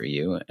integrity for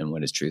you and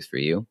what is truth for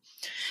you.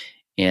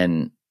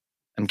 And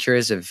I'm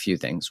curious of a few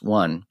things.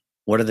 One,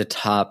 what are the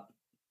top,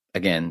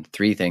 again,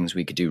 3 things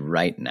we could do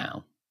right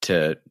now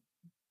to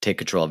take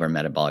control of our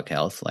metabolic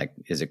health? Like,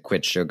 is it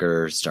quit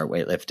sugar, start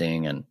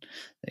weightlifting, and,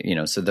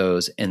 so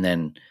those. And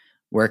then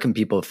where can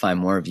people find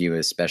more of you,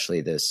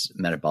 especially this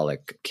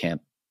metabolic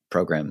camp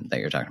program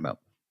that you're talking about?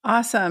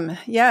 Awesome.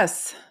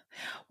 Yes.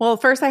 Well,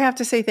 first I have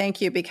to say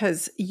thank you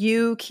because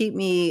you keep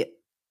me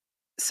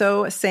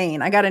so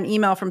sane. I got an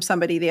email from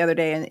somebody the other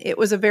day and it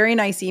was a very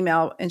nice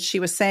email. And she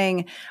was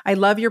saying, I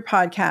love your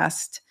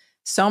podcast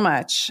so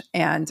much.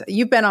 And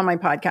you've been on my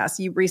podcast.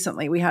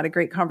 We had a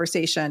great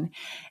conversation.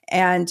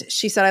 And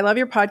she said, I love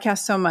your podcast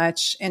so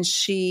much. And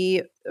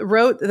she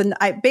wrote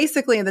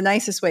basically in the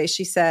nicest way,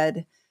 she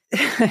said,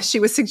 she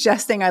was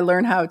suggesting I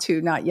learn how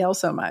to not yell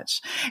so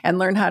much and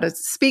learn how to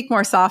speak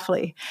more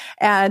softly.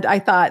 And I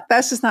thought,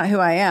 that's just not who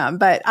I am.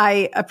 But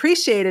I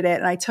appreciated it.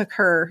 And I took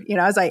her,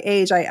 as I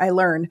age, I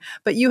learn.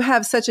 But you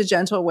have such a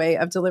gentle way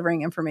of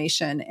delivering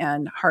information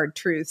and hard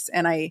truths.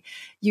 And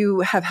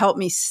you have helped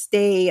me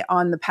stay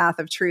on the path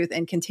of truth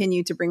and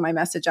continue to bring my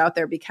message out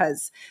there,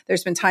 because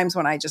there's been times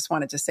when I just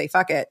wanted to say,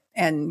 fuck it,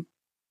 and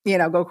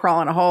go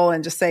crawl in a hole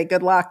and just say,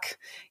 good luck,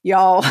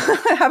 y'all,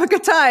 have a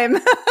good time,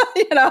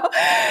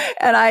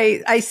 and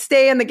I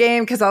stay in the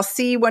game because I'll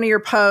see one of your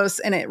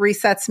posts and it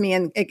resets me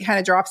and it kind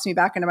of drops me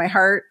back into my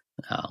heart.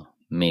 Oh,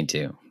 me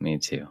too.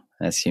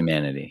 That's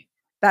humanity.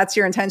 That's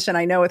your intention.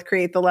 I know with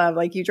Create the Love,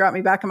 like you drop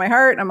me back in my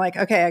heart. And I'm like,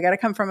 okay, I got to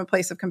come from a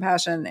place of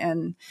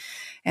compassion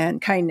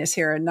and kindness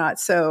here and not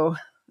so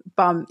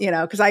bum,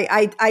 because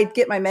I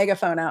get my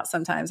megaphone out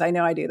sometimes. I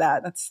know I do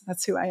that.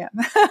 That's who I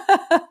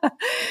am.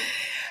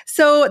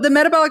 So the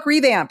metabolic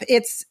revamp,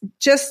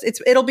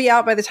 it'll be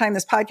out by the time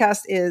this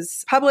podcast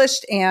is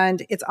published,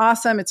 and it's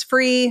awesome. It's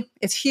free.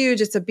 It's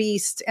huge. It's a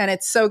beast, and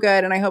it's so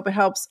good. And I hope it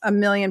helps a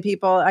million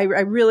people.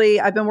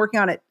 I've been working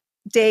on it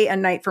day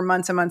and night for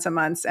months and months and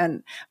months.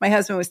 And my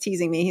husband was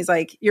teasing me. He's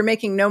like, you're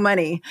making no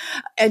money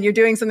and you're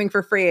doing something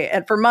for free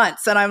and for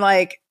months. And I'm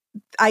like,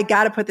 I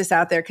got to put this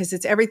out there because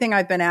it's everything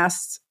I've been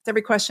asked.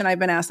 Every question I've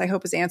been asked, I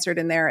hope is answered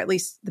in there, at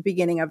least the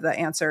beginning of the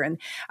answer. And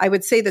I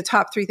would say the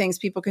top 3 things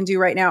people can do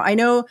right now. I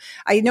know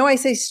I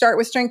say start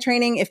with strength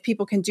training if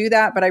people can do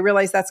that, but I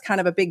realize that's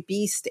kind of a big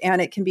beast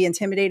and it can be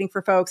intimidating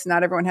for folks.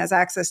 Not everyone has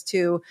access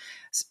to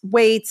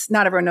weights.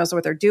 Not everyone knows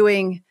what they're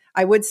doing.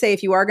 I would say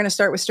if you are going to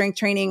start with strength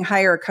training,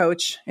 hire a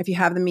coach. If you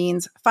have the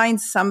means, find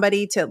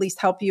somebody to at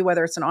least help you,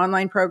 whether it's an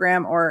online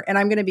program and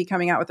I'm going to be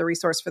coming out with a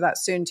resource for that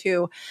soon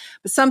too,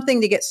 but something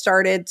to get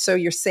started so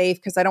you're safe,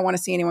 because I don't want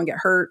to see anyone get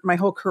hurt. My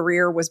whole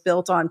career was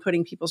built on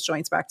putting people's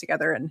joints back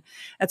together. And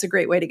that's a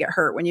great way to get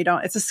hurt when you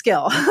don't. It's a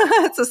skill.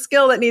 It's a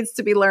skill that needs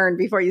to be learned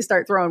before you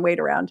start throwing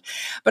weight around.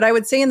 But I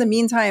would say in the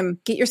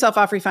meantime, get yourself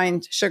off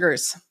refined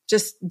sugars.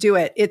 Just do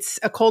it. It's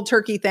a cold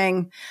turkey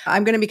thing.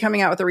 I'm going to be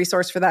coming out with a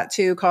resource for that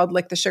too, called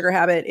Lick the Sugar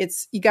Habit.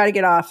 You got to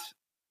get off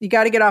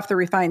the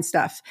refined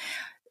stuff.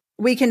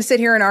 We can sit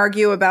here and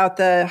argue about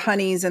the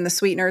honeys and the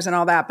sweeteners and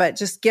all that, but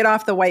just get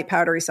off the white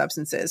powdery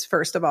substances,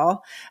 first of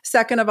all.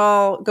 Second of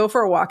all, go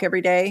for a walk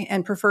every day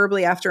and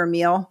preferably after a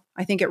meal.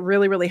 I think it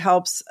really, really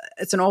helps.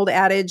 It's an old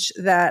adage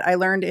that I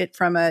learned it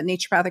from a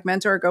naturopathic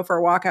mentor, go for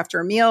a walk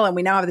after a meal. And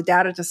we now have the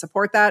data to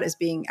support that as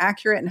being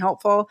accurate and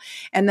helpful.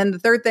 And then the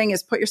third thing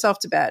is put yourself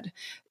to bed.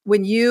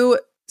 When you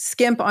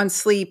skimp on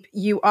sleep,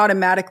 you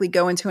automatically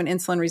go into an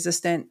insulin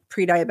resistant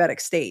pre-diabetic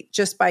state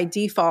just by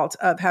default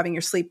of having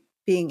your sleep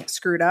being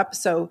screwed up.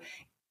 So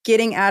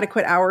getting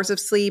adequate hours of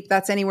sleep,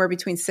 that's anywhere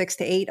between 6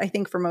 to 8, I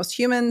think, for most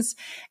humans.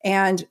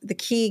 And the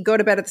key, go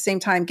to bed at the same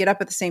time, get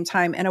up at the same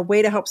time. And a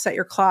way to help set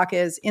your clock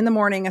is in the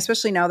morning,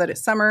 especially now that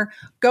it's summer,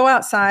 go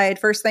outside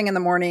first thing in the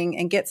morning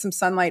and get some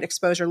sunlight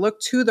exposure. Look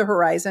to the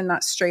horizon,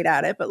 not straight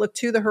at it, but look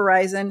to the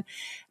horizon,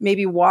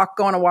 maybe go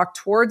on a walk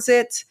towards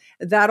it.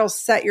 That'll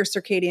set your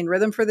circadian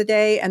rhythm for the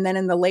day. And then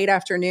in the late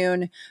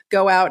afternoon,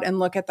 go out and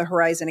look at the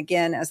horizon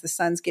again as the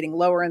sun's getting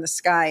lower in the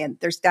sky. And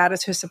there's data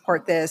to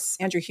support this.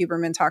 Andrew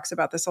Huberman talks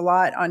about this a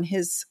lot on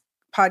his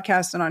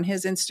podcast and on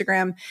his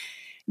Instagram.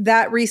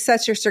 That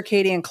resets your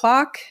circadian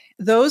clock.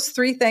 Those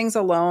 3 things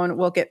alone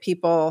will get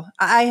people.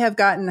 I have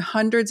gotten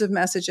hundreds of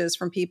messages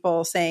from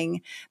people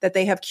saying that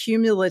they have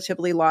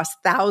cumulatively lost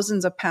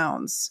thousands of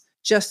pounds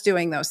just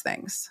doing those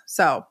things.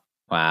 So,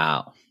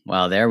 wow.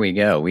 Well, there we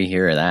go. We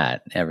hear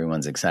that.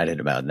 Everyone's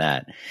excited about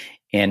that.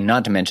 And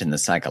not to mention the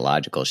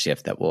psychological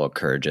shift that will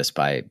occur just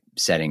by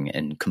setting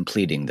and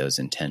completing those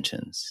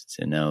intentions,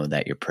 to know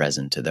that you're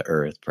present to the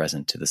earth,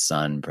 present to the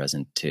sun,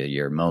 present to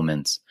your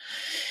moments,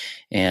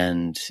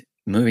 and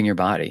moving your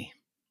body.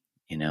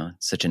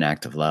 It's such an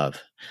act of love.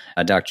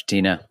 Dr.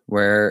 Tyna,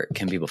 where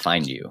can people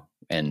find you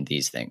and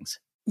these things?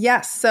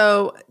 Yes.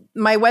 So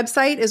my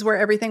website is where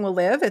everything will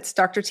live. It's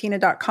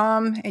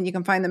drtyna.com, and you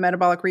can find the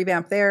metabolic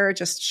revamp there.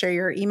 Just share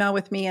your email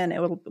with me and it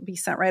will be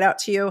sent right out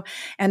to you.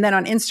 And then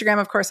on Instagram,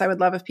 of course, I would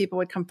love if people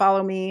would come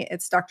follow me.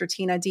 It's Dr.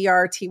 Tyna,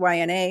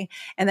 DrTyna.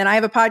 And then I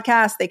have a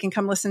podcast. They can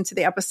come listen to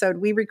the episode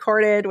we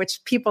recorded,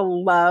 which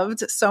people loved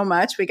so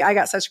much. I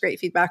got such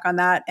great feedback on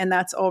that. And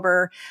that's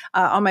over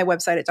on my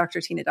website at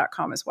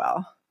drtyna.com as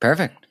well.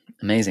 Perfect.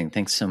 Amazing.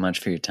 Thanks so much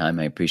for your time.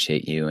 I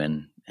appreciate you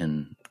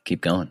and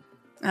keep going.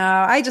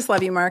 I just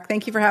love you, Mark.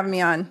 Thank you for having me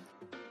on.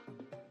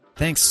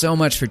 Thanks so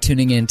much for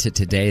tuning in to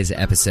today's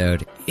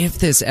episode. If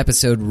this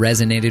episode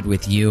resonated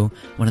with you,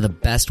 one of the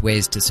best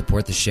ways to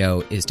support the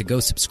show is to go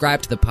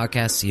subscribe to the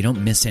podcast so you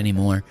don't miss any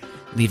more.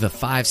 Leave a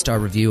 5-star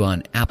review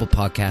on Apple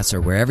Podcasts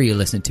or wherever you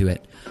listen to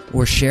it,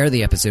 or share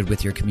the episode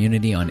with your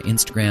community on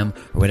Instagram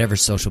or whatever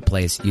social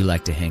place you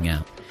like to hang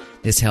out.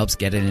 This helps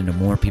get it into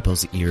more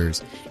people's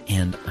ears,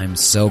 and I'm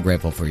so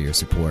grateful for your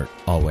support,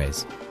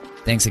 always.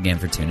 Thanks again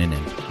for tuning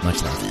in.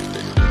 Much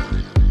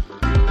love.